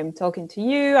that I am talking to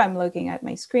you, I'm looking at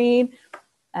my screen,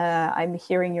 I'm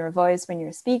hearing your voice when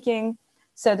you're speaking.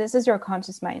 So this is your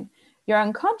conscious mind. Your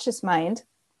unconscious mind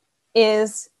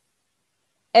is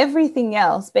everything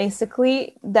else,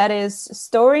 basically, that is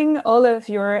storing all of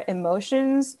your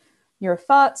emotions, your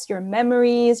thoughts, your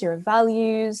memories, your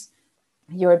values,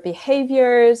 your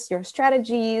behaviors, your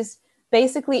strategies,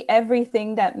 basically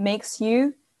everything that makes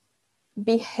you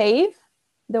behave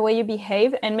the way you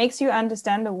behave and makes you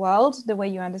understand the world the way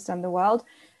you understand the world.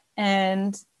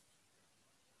 And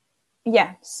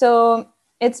yeah, so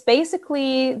it's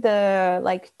basically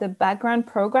the background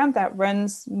program that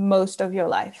runs most of your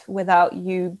life without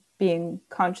you being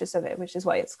conscious of it, which is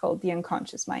why it's called the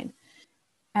unconscious mind.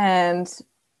 And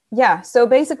yeah, so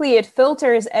basically it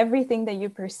filters everything that you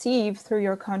perceive through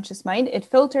your conscious mind. It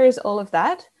filters all of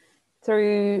that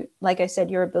through, like I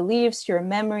said, your beliefs, your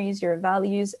memories, your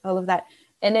values, all of that.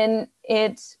 And then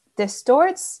it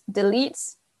distorts,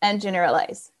 deletes, and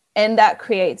generalizes. And that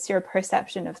creates your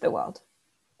perception of the world.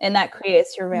 And that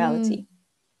creates your reality.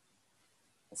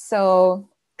 So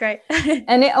Great.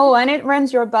 and it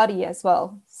runs your body as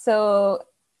well. So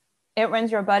it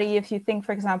runs your body. If you think,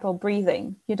 for example,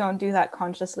 breathing, you don't do that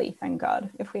consciously, thank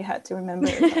God, if we had to remember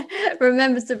it.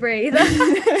 Remember to breathe.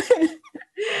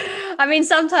 I mean,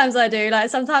 sometimes I do. Like,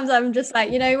 sometimes I'm just like,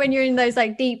 when you're in those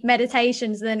like deep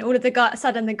meditations, and then all of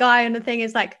sudden the guy on the thing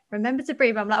is like, remember to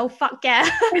breathe. I'm like, oh fuck yeah.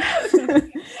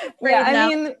 Yeah, I now.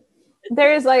 mean,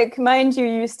 there's like, mind you,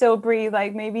 you still breathe,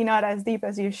 like maybe not as deep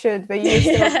as you should, but you're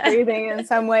still breathing in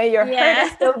some way. Your heart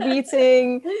is still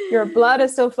beating, your blood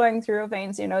is still flowing through your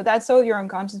veins. That's all your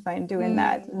unconscious mind doing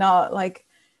that. Not like,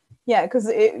 yeah, because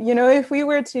if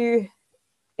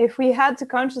we had to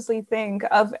consciously think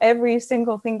of every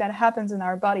single thing that happens in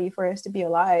our body for us to be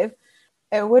alive,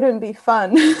 it wouldn't be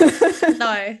fun.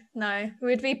 No.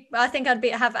 I think I'd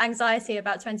have anxiety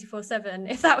about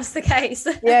 24/7 if that was the case.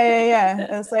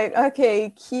 Yeah. It's like,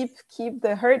 okay, keep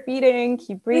the heart beating,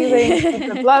 keep breathing,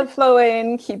 keep the blood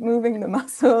flowing, keep moving the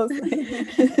muscles.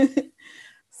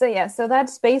 So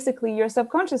that's basically your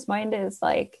subconscious mind is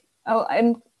like,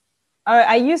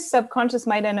 I use subconscious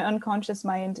mind and unconscious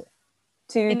mind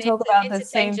to talk about the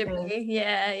same thing.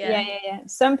 Yeah.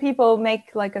 Some people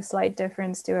make like a slight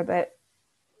difference to it, but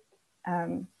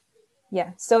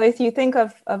yeah. So if you think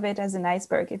of it as an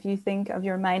iceberg, if you think of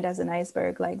your mind as an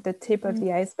iceberg, like the tip of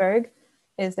the iceberg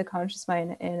is the conscious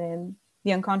mind, and then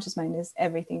the unconscious mind is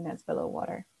everything that's below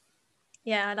water.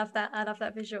 Yeah, I love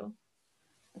that visual.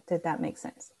 Did that make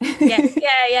sense?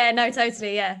 Yeah, no,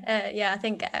 totally. I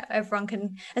think everyone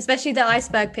can, especially the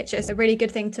iceberg picture, is a really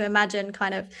good thing to imagine,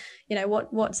 kind of,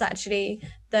 what's actually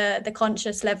the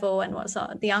conscious level and what's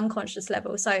the unconscious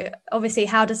level. So obviously,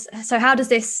 how does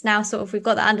this now, sort of, we've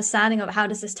got the understanding of it, how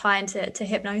does this tie into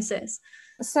hypnosis?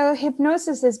 So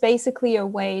hypnosis is basically a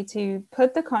way to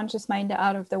put the conscious mind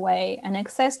out of the way and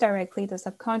access directly the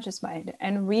subconscious mind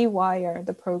and rewire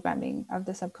the programming of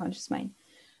the subconscious mind.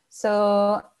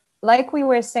 So like we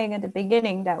were saying at the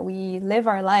beginning, that we live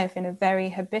our life in a very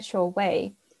habitual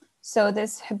way. So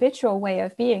this habitual way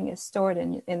of being is stored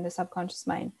in the subconscious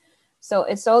mind. So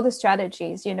it's all the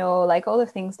strategies, like all the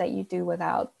things that you do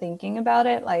without thinking about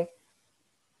it. Like,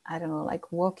 I don't know,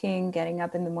 like walking, getting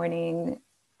up in the morning,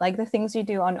 like the things you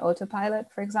do on autopilot,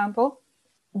 for example.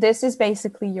 this is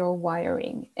basically your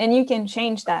wiring, and you can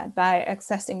change that by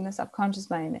accessing the subconscious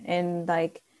mind and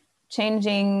like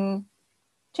changing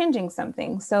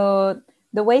something. So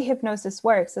the way hypnosis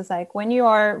works is like when you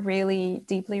are really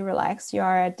deeply relaxed, you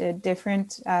are at a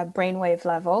different brainwave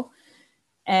level,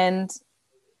 and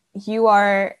you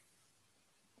are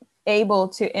able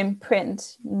to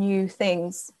imprint new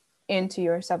things into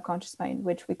your subconscious mind,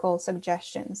 which we call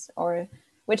suggestions, or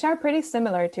which are pretty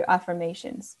similar to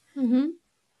affirmations. Mm-hmm.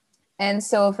 And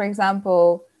so, for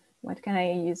example, what can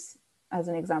I use as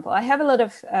an example? I have a lot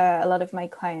of my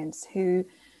clients who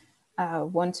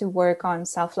want to work on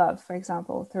self-love, for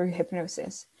example, through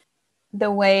hypnosis.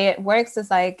 The way it works is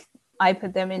like I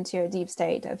put them into a deep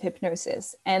state of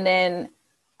hypnosis, and then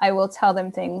I will tell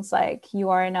them things like, you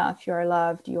are enough, you are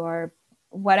loved, you are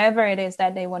whatever it is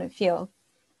that they want to feel.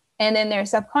 And then their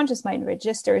subconscious mind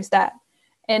registers that.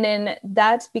 And then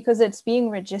that, because it's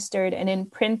being registered and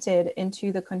imprinted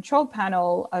into the control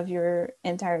panel of your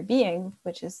entire being,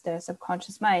 which is the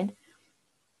subconscious mind,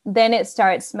 then it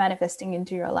starts manifesting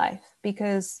into your life,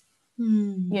 because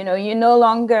you know, you no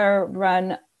longer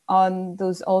run on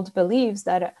those old beliefs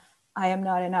that I am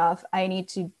not enough, I need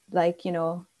to, like, you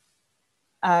know,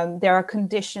 there are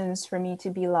conditions for me to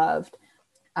be loved,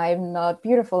 I'm not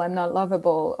beautiful, I'm not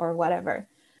lovable, or whatever.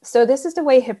 So this is the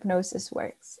way hypnosis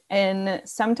works. And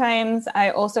sometimes I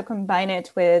also combine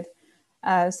it with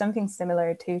something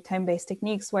similar to time-based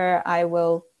techniques, where I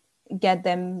will get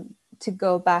them to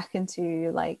go back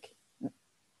into like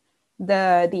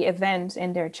the event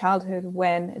in their childhood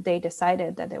when they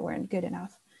decided that they weren't good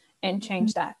enough, and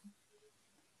change that.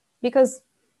 Because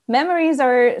memories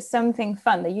are something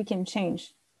fun that you can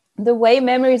change. The way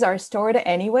memories are stored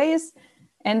anyways,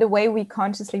 and the way we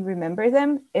consciously remember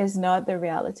them, is not the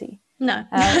reality. No.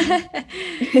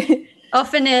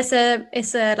 Often it's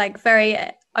a like very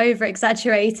over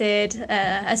exaggerated,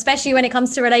 especially when it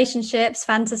comes to relationships,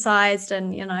 fantasized,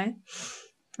 and, you know,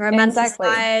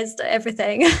 romanticized,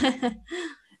 everything.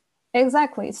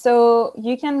 Exactly. So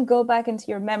you can go back into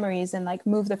your memories and like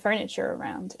move the furniture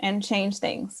around and change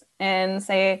things and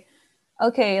say,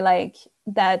 okay, like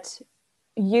that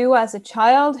you as a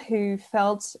child who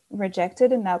felt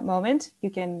rejected in that moment, you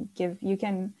can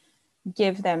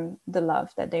give them the love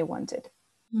that they wanted.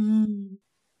 You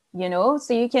know,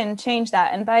 so you can change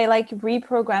that. And by like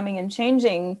reprogramming and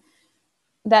changing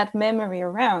that memory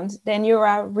around, then you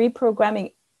are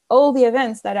reprogramming all the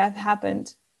events that have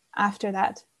happened after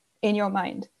that in your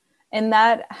mind. And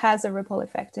that has a ripple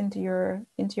effect into your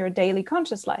daily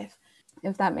conscious life,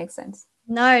 if that makes sense.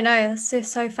 No, that's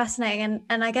so fascinating.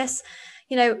 And I guess,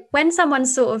 you know, when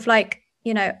someone's sort of like,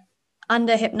 you know,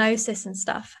 under hypnosis and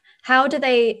stuff, how do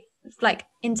they, like,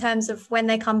 in terms of when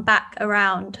they come back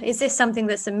around, is this something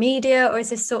that's immediate, or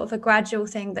is this sort of a gradual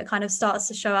thing that kind of starts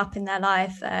to show up in their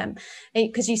life?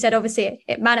 Because you said obviously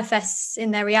it manifests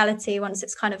in their reality once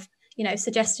it's kind of, you know,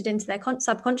 suggested into their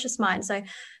subconscious mind. So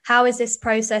how is this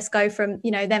process go from,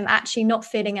 you know, them actually not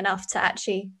feeling enough to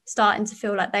actually starting to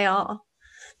feel like they are?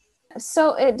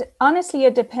 So it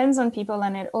depends on people,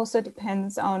 and it also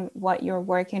depends on what you're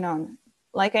working on.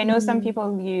 Like I know some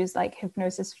people use like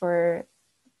hypnosis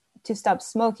to stop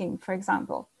smoking, for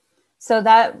example. So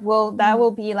that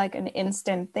will be like an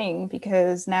instant thing,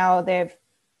 because now they've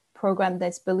programmed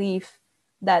this belief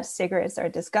that cigarettes are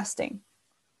disgusting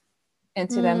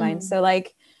into their mind. So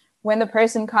like when the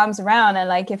person comes around and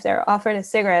like if they're offered a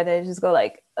cigarette, they just go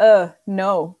like,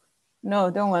 no,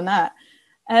 don't want that.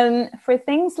 And for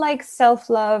things like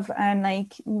self-love and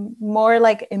like more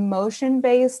like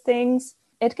emotion-based things,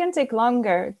 it can take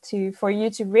longer for you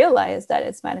to realize that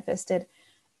it's manifested.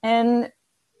 And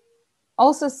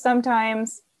also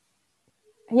sometimes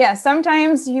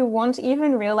you won't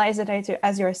even realize it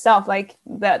as yourself, like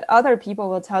that other people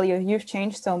will tell you, you've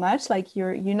changed so much, like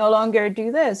you no longer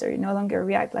do this, or you no longer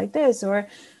react like this, or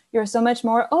you're so much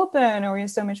more open, or you're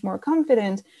so much more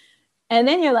confident. And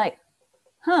then you're like,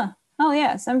 oh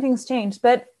yeah, something's changed.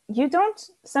 But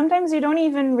sometimes you don't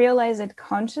even realize it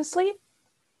consciously,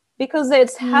 because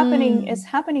it's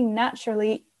happening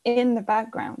naturally in the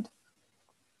background.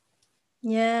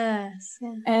 Yes.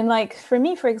 Yeah. And like for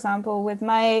me, for example, with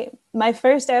my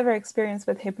first ever experience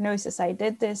with hypnosis, I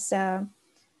did this,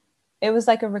 it was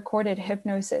like a recorded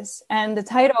hypnosis. And the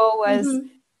title was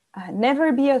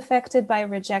Never Be Affected by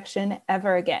Rejection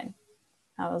Ever Again.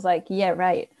 I was like, yeah,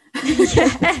 right.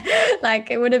 Yeah. Like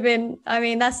it would have been, I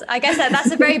mean, I guess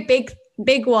that's a very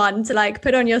big one to like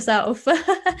put on yourself.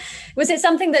 Was it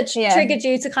something that triggered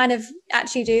you to kind of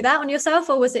actually do that on yourself,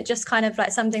 or was it just kind of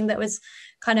like something that was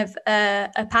kind of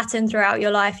a pattern throughout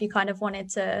your life you kind of wanted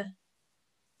to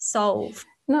solve?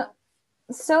 No,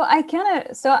 so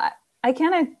I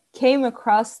kind of came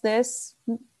across this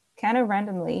kind of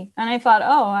randomly, and I thought,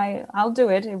 oh, I'll do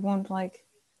it. It won't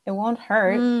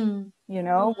hurt.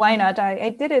 Why not? I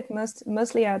did it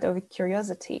mostly out of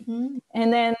curiosity.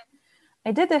 And then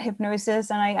I did the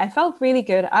hypnosis, and I felt really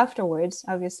good afterwards,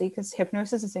 obviously, because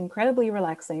hypnosis is incredibly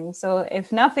relaxing. So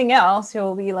if nothing else,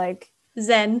 you'll be like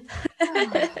zen.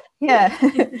 Yeah.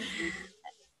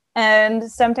 And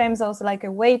sometimes also like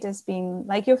a weight is being,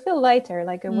 like, you feel lighter,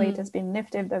 like a weight has been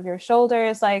lifted off your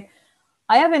shoulders. Like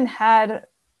I haven't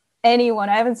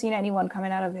seen anyone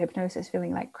coming out of hypnosis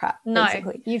feeling like crap. No,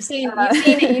 basically. you've seen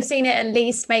it at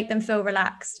least make them feel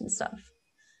relaxed and stuff.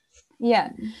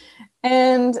 Yeah.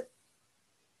 And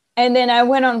then I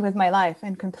went on with my life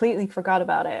and completely forgot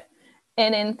about it.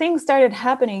 And then things started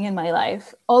happening in my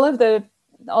life. All of the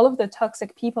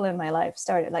toxic people in my life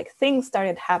things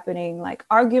started happening, like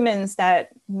arguments that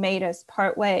made us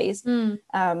part ways.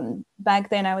 Back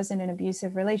then I was in an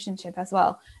abusive relationship as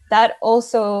well. That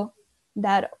also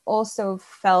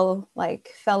fell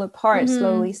apart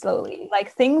slowly.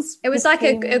 Like things. It was like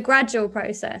a gradual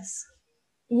process.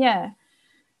 Yeah.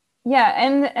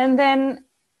 And then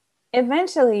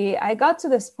eventually I got to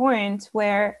this point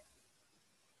where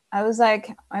I was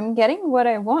like, I'm getting what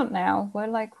I want now.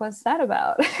 What's that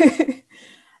about?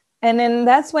 And then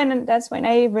that's when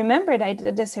I remembered I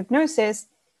did this hypnosis.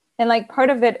 And like part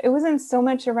of it wasn't so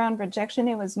much around rejection.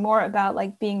 It was more about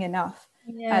like being enough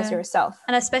as yourself.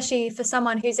 And especially for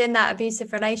someone who's in that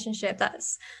abusive relationship,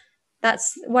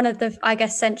 that's one of the, I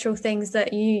guess, central things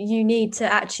that you need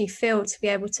to actually feel to be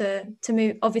able to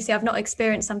move. Obviously, I've not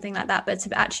experienced something like that, but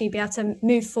to actually be able to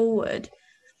move forward.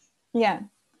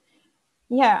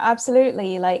 Yeah,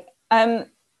 absolutely. Like,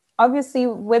 obviously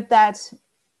with that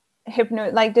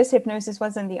this hypnosis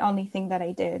wasn't the only thing that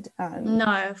I did.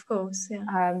 No, of course.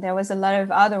 Yeah. There was a lot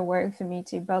of other work for me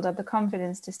to build up the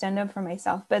confidence to stand up for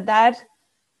myself. But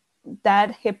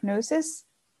that hypnosis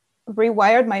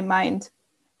rewired my mind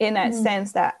in that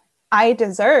sense that I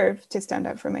deserve to stand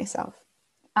up for myself.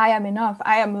 I am enough.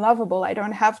 I am lovable. I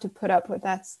don't have to put up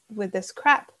with this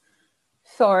crap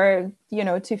for,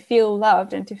 to feel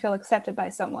loved and to feel accepted by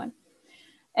someone.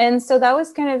 And so that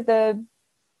was kind of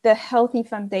the healthy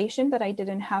foundation that I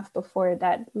didn't have before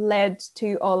that led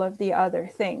to all of the other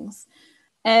things.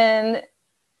 And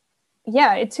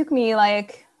yeah, it took me I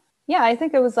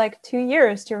think it was like 2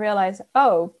 years to realize,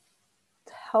 oh,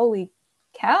 holy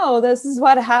cow, this is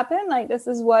what happened. Like, this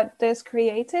is what this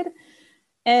created.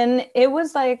 And it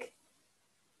was a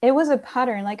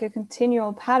pattern, like a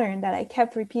continual pattern that I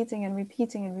kept repeating and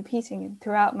repeating and repeating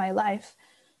throughout my life.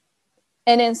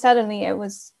 And then suddenly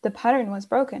the pattern was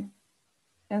broken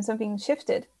and something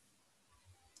shifted.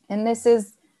 And this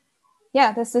is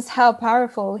how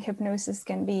powerful hypnosis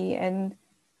can be, and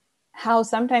how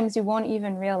sometimes you won't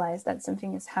even realize that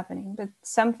something is happening, but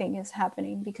something is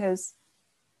happening because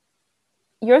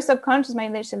your subconscious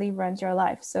mind literally runs your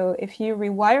life. So if you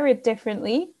rewire it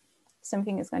differently,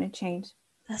 something is going to change.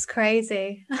 That's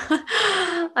crazy.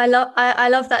 I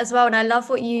love that as well, and I love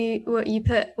what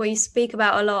you speak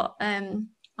about a lot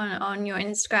on your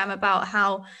Instagram about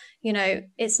how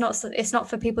it's not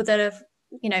for people that are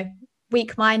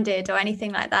weak-minded or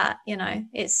anything like that.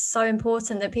 It's so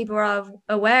important that people are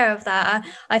aware of that.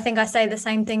 I think I say the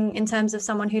same thing in terms of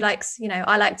someone who likes,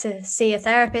 I like to see a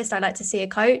therapist, I like to see a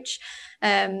coach,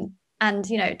 and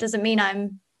it doesn't mean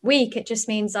I'm weak. It just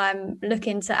means I'm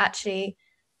looking to actually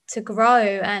to grow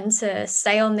and to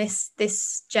stay on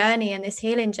this journey and this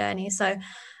healing journey. So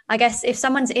I guess if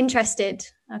someone's interested,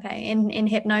 in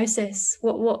hypnosis,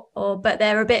 but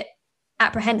they're a bit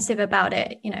apprehensive about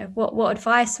it, what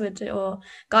advice or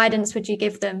guidance would you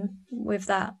give them with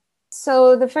that?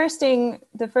 So the first thing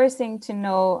to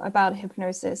know about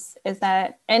hypnosis is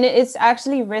that, and it's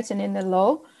actually written in the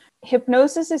law,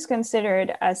 hypnosis is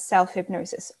considered as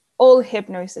self-hypnosis. All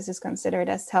hypnosis is considered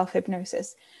as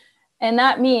self-hypnosis. And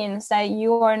that means that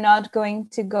you are not going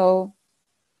to go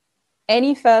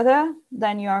any further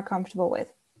than you are comfortable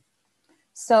with.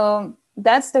 So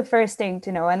that's the first thing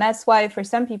to know. And that's why for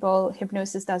some people,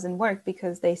 hypnosis doesn't work,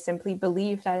 because they simply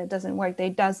believe that it doesn't work. They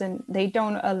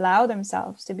don't allow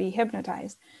themselves to be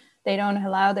hypnotized. They don't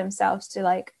allow themselves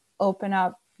to open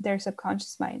up their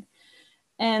subconscious mind.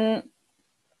 And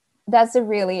that's a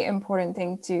really important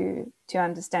thing to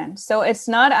understand. So it's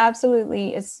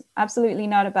absolutely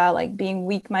not about being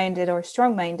weak-minded or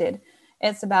strong-minded.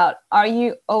 It's about, are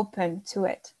you open to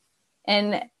it?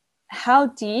 And how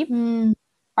deep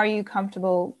are you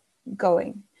comfortable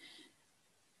going?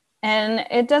 And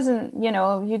it doesn't,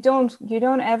 you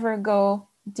don't ever go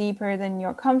deeper than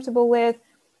you're comfortable with.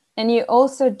 And you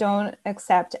also don't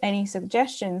accept any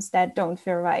suggestions that don't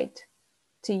feel right.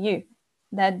 to you,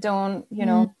 that don't, you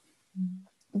know,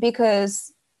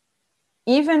 because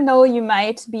even though you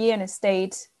might be in a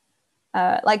state,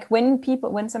 like when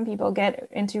some people get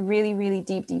into really, really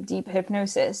deep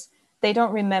hypnosis, they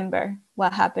don't remember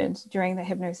what happened during the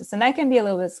hypnosis. And that can be a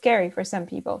little bit scary for some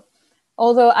people.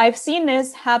 Although I've seen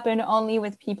this happen only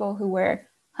with people who were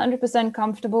 100%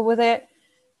 comfortable with it,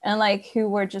 and like who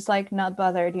were just like not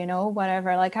bothered, you know,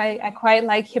 whatever. Like I quite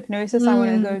like hypnosis. I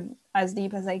want to go as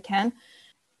deep as I can.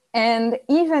 And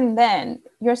even then,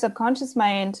 your subconscious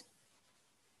mind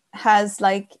has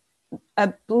like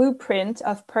a blueprint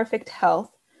of perfect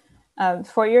health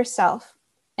for yourself.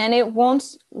 And it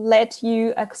won't let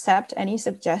you accept any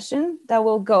suggestion that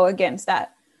will go against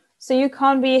that. So you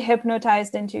can't be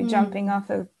hypnotized into jumping off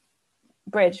a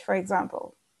bridge, for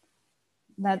example.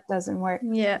 That doesn't work.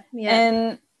 Yeah.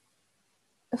 And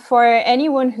for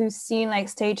anyone who's seen like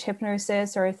stage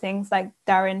hypnosis or things like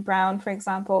Darren Brown, for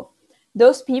example,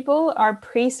 those people are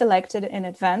pre-selected in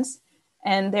advance,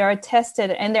 and they are tested,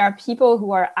 and there are people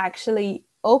who are actually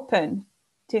open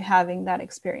to having that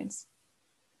experience.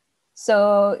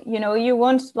 So, you know, you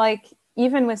won't, like,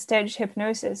 even with stage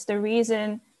hypnosis, the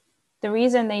reason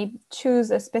they choose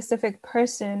a specific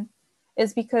person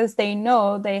is because they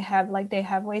know they have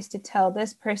ways to tell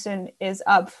this person is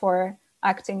up for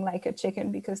acting like a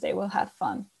chicken, because they will have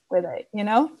fun with it, you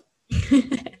know?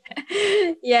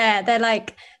 Yeah,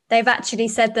 they've actually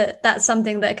said that that's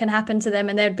something that can happen to them,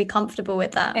 and they'd be comfortable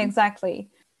with that. Exactly.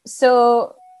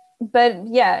 So, but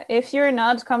yeah, if you're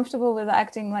not comfortable with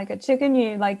acting like a chicken,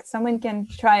 you like someone can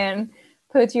try and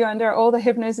put you under all the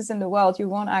hypnosis in the world, you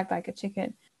won't act like a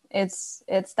chicken. It's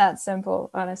that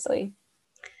simple, honestly.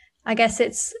 I guess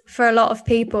it's for a lot of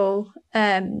people,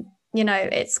 you know,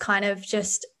 it's kind of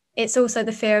just, it's also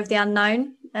the fear of the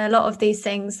unknown. A lot of these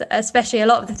things, especially a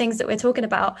lot of the things that we're talking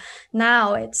about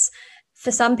now, it's,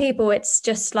 for some people, it's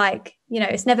just like, you know,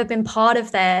 it's never been part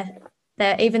of their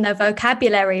even their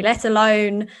vocabulary, let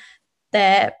alone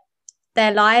their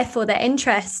life or their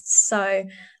interests. So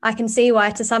I can see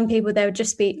why to some people they would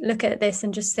just look at this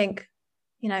and just think,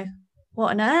 you know,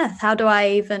 what on earth? How do I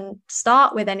even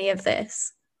start with any of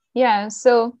this? Yeah.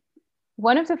 So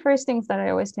one of the first things that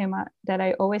I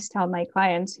always tell my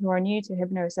clients who are new to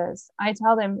hypnosis, I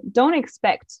tell them, don't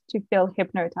expect to feel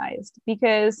hypnotized,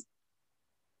 because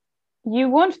you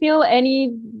won't feel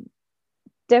any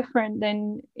different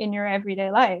than in your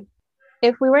everyday life.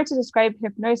 If we were to describe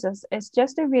hypnosis, it's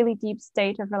just a really deep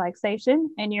state of relaxation,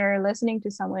 and you're listening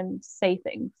to someone say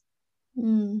things.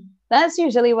 That's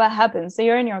usually what happens. So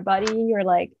you're in your body, you're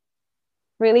like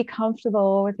really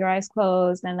comfortable with your eyes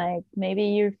closed, and like maybe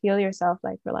you feel yourself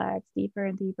like relax deeper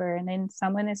and deeper, and then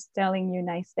someone is telling you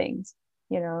nice things,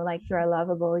 you know, like you're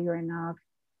lovable, you're enough,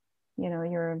 you know,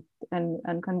 you're an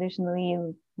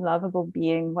unconditionally lovable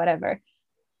being, whatever.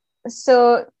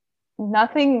 So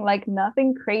nothing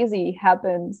crazy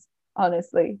happens,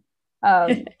 honestly.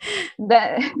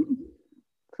 That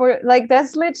for like,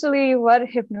 that's literally what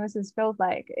hypnosis feels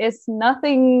like. It's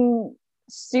nothing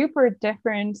super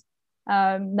different,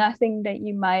 nothing that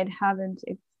you might haven't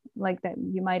like that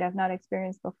you might have not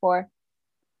experienced before.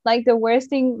 Like the worst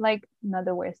thing, like not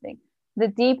the worst thing, the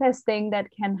deepest thing that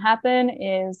can happen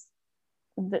is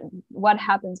what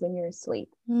happens when you're asleep.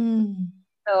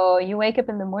 So you wake up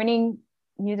in the morning,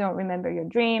 you don't remember your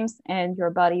dreams, and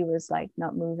your body was like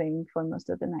not moving for most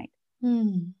of the night.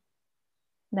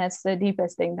 That's the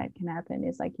deepest thing that can happen,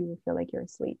 is like you will feel like you're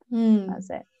asleep. That's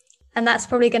it. And that's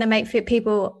probably going to make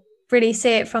people really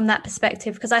see it from that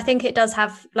perspective, because I think it does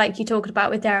have, like you talked about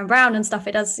with Darren Brown and stuff,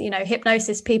 it does, you know,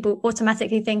 hypnosis, people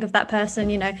automatically think of that person,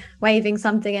 you know, waving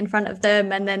something in front of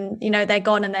them, and then, you know, they're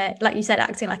gone and they're, like you said,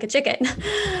 acting like a chicken.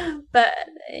 But,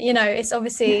 you know, it's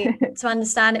obviously to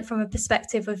understand it from a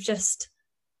perspective of just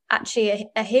actually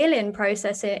a healing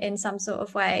process in some sort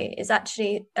of way is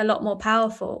actually a lot more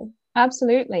powerful.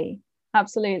 Absolutely.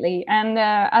 And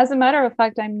as a matter of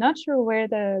fact, I'm not sure where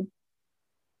the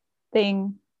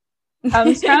thing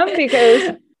comes from,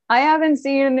 because I haven't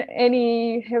seen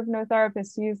any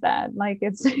hypnotherapists use that. Like,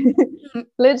 it's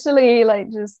literally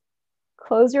like, just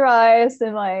close your eyes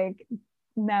and like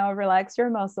now relax your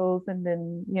muscles, and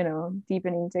then, you know,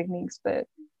 deepening techniques. But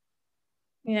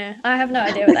yeah, I have no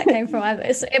idea where that came from either.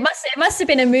 It must have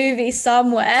been a movie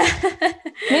somewhere.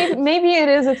 maybe it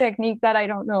is a technique that I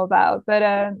don't know about, but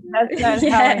that's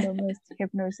not how I know most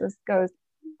hypnosis goes.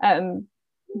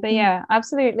 But yeah,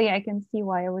 absolutely, I can see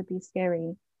why it would be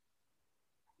scary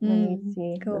when you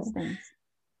see those things.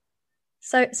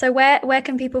 So where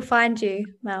can people find you,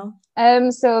 Mel?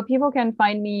 So people can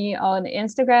find me on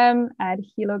Instagram at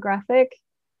Helographic,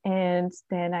 and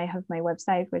then I have my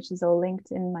website, which is all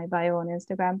linked in my bio on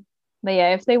Instagram. But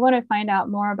yeah, if they want to find out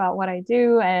more about what I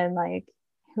do and like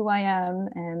who I am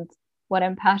and what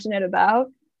I'm passionate about,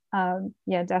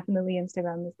 yeah, definitely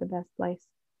Instagram is the best place.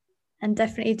 And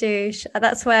definitely do.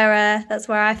 That's where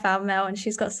I found Mel, and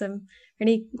she's got some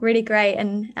really, really great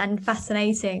and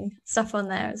fascinating stuff on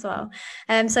there as well.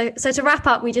 So to wrap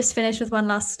up, we just finished with one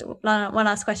last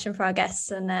question for our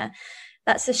guests, and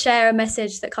that's to share a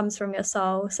message that comes from your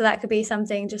soul. So that could be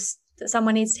something just that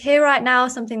someone needs to hear right now,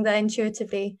 something that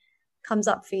intuitively comes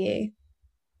up for you.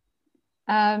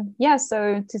 Yeah,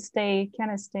 so to stay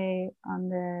on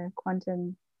the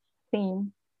quantum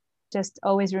theme, just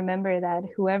always remember that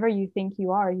whoever you think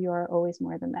you are always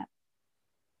more than that.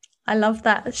 I love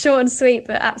that. Short and sweet,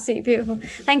 but absolutely beautiful.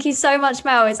 Thank you so much,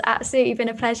 Mel. It's absolutely been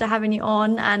a pleasure having you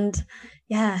on. And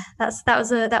yeah, that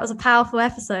was a powerful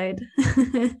episode.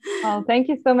 Well, thank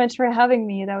you so much for having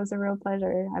me. That was a real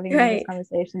pleasure having this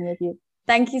conversation with you.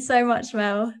 Thank you so much,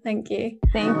 Mel. Thank you.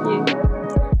 Thank you.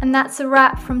 And that's a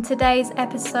wrap from today's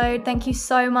episode. Thank you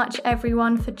so much,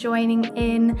 everyone, for joining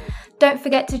in. Don't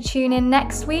forget to tune in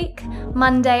next week,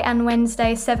 Monday and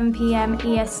Wednesday, 7 p.m.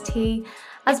 EST,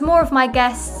 as more of my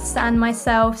guests and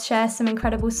myself share some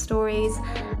incredible stories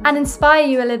and inspire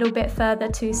you a little bit further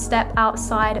to step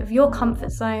outside of your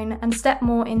comfort zone and step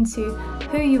more into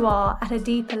who you are at a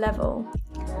deeper level.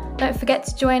 Don't forget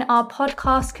to join our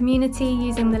podcast community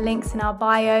using the links in our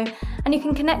bio, and you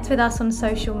can connect with us on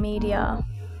social media.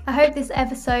 I hope this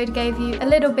episode gave you a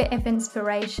little bit of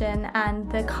inspiration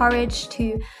and the courage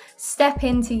to step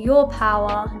into your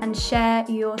power and share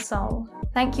your soul.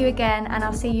 Thank you again, and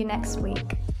I'll see you next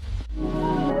week.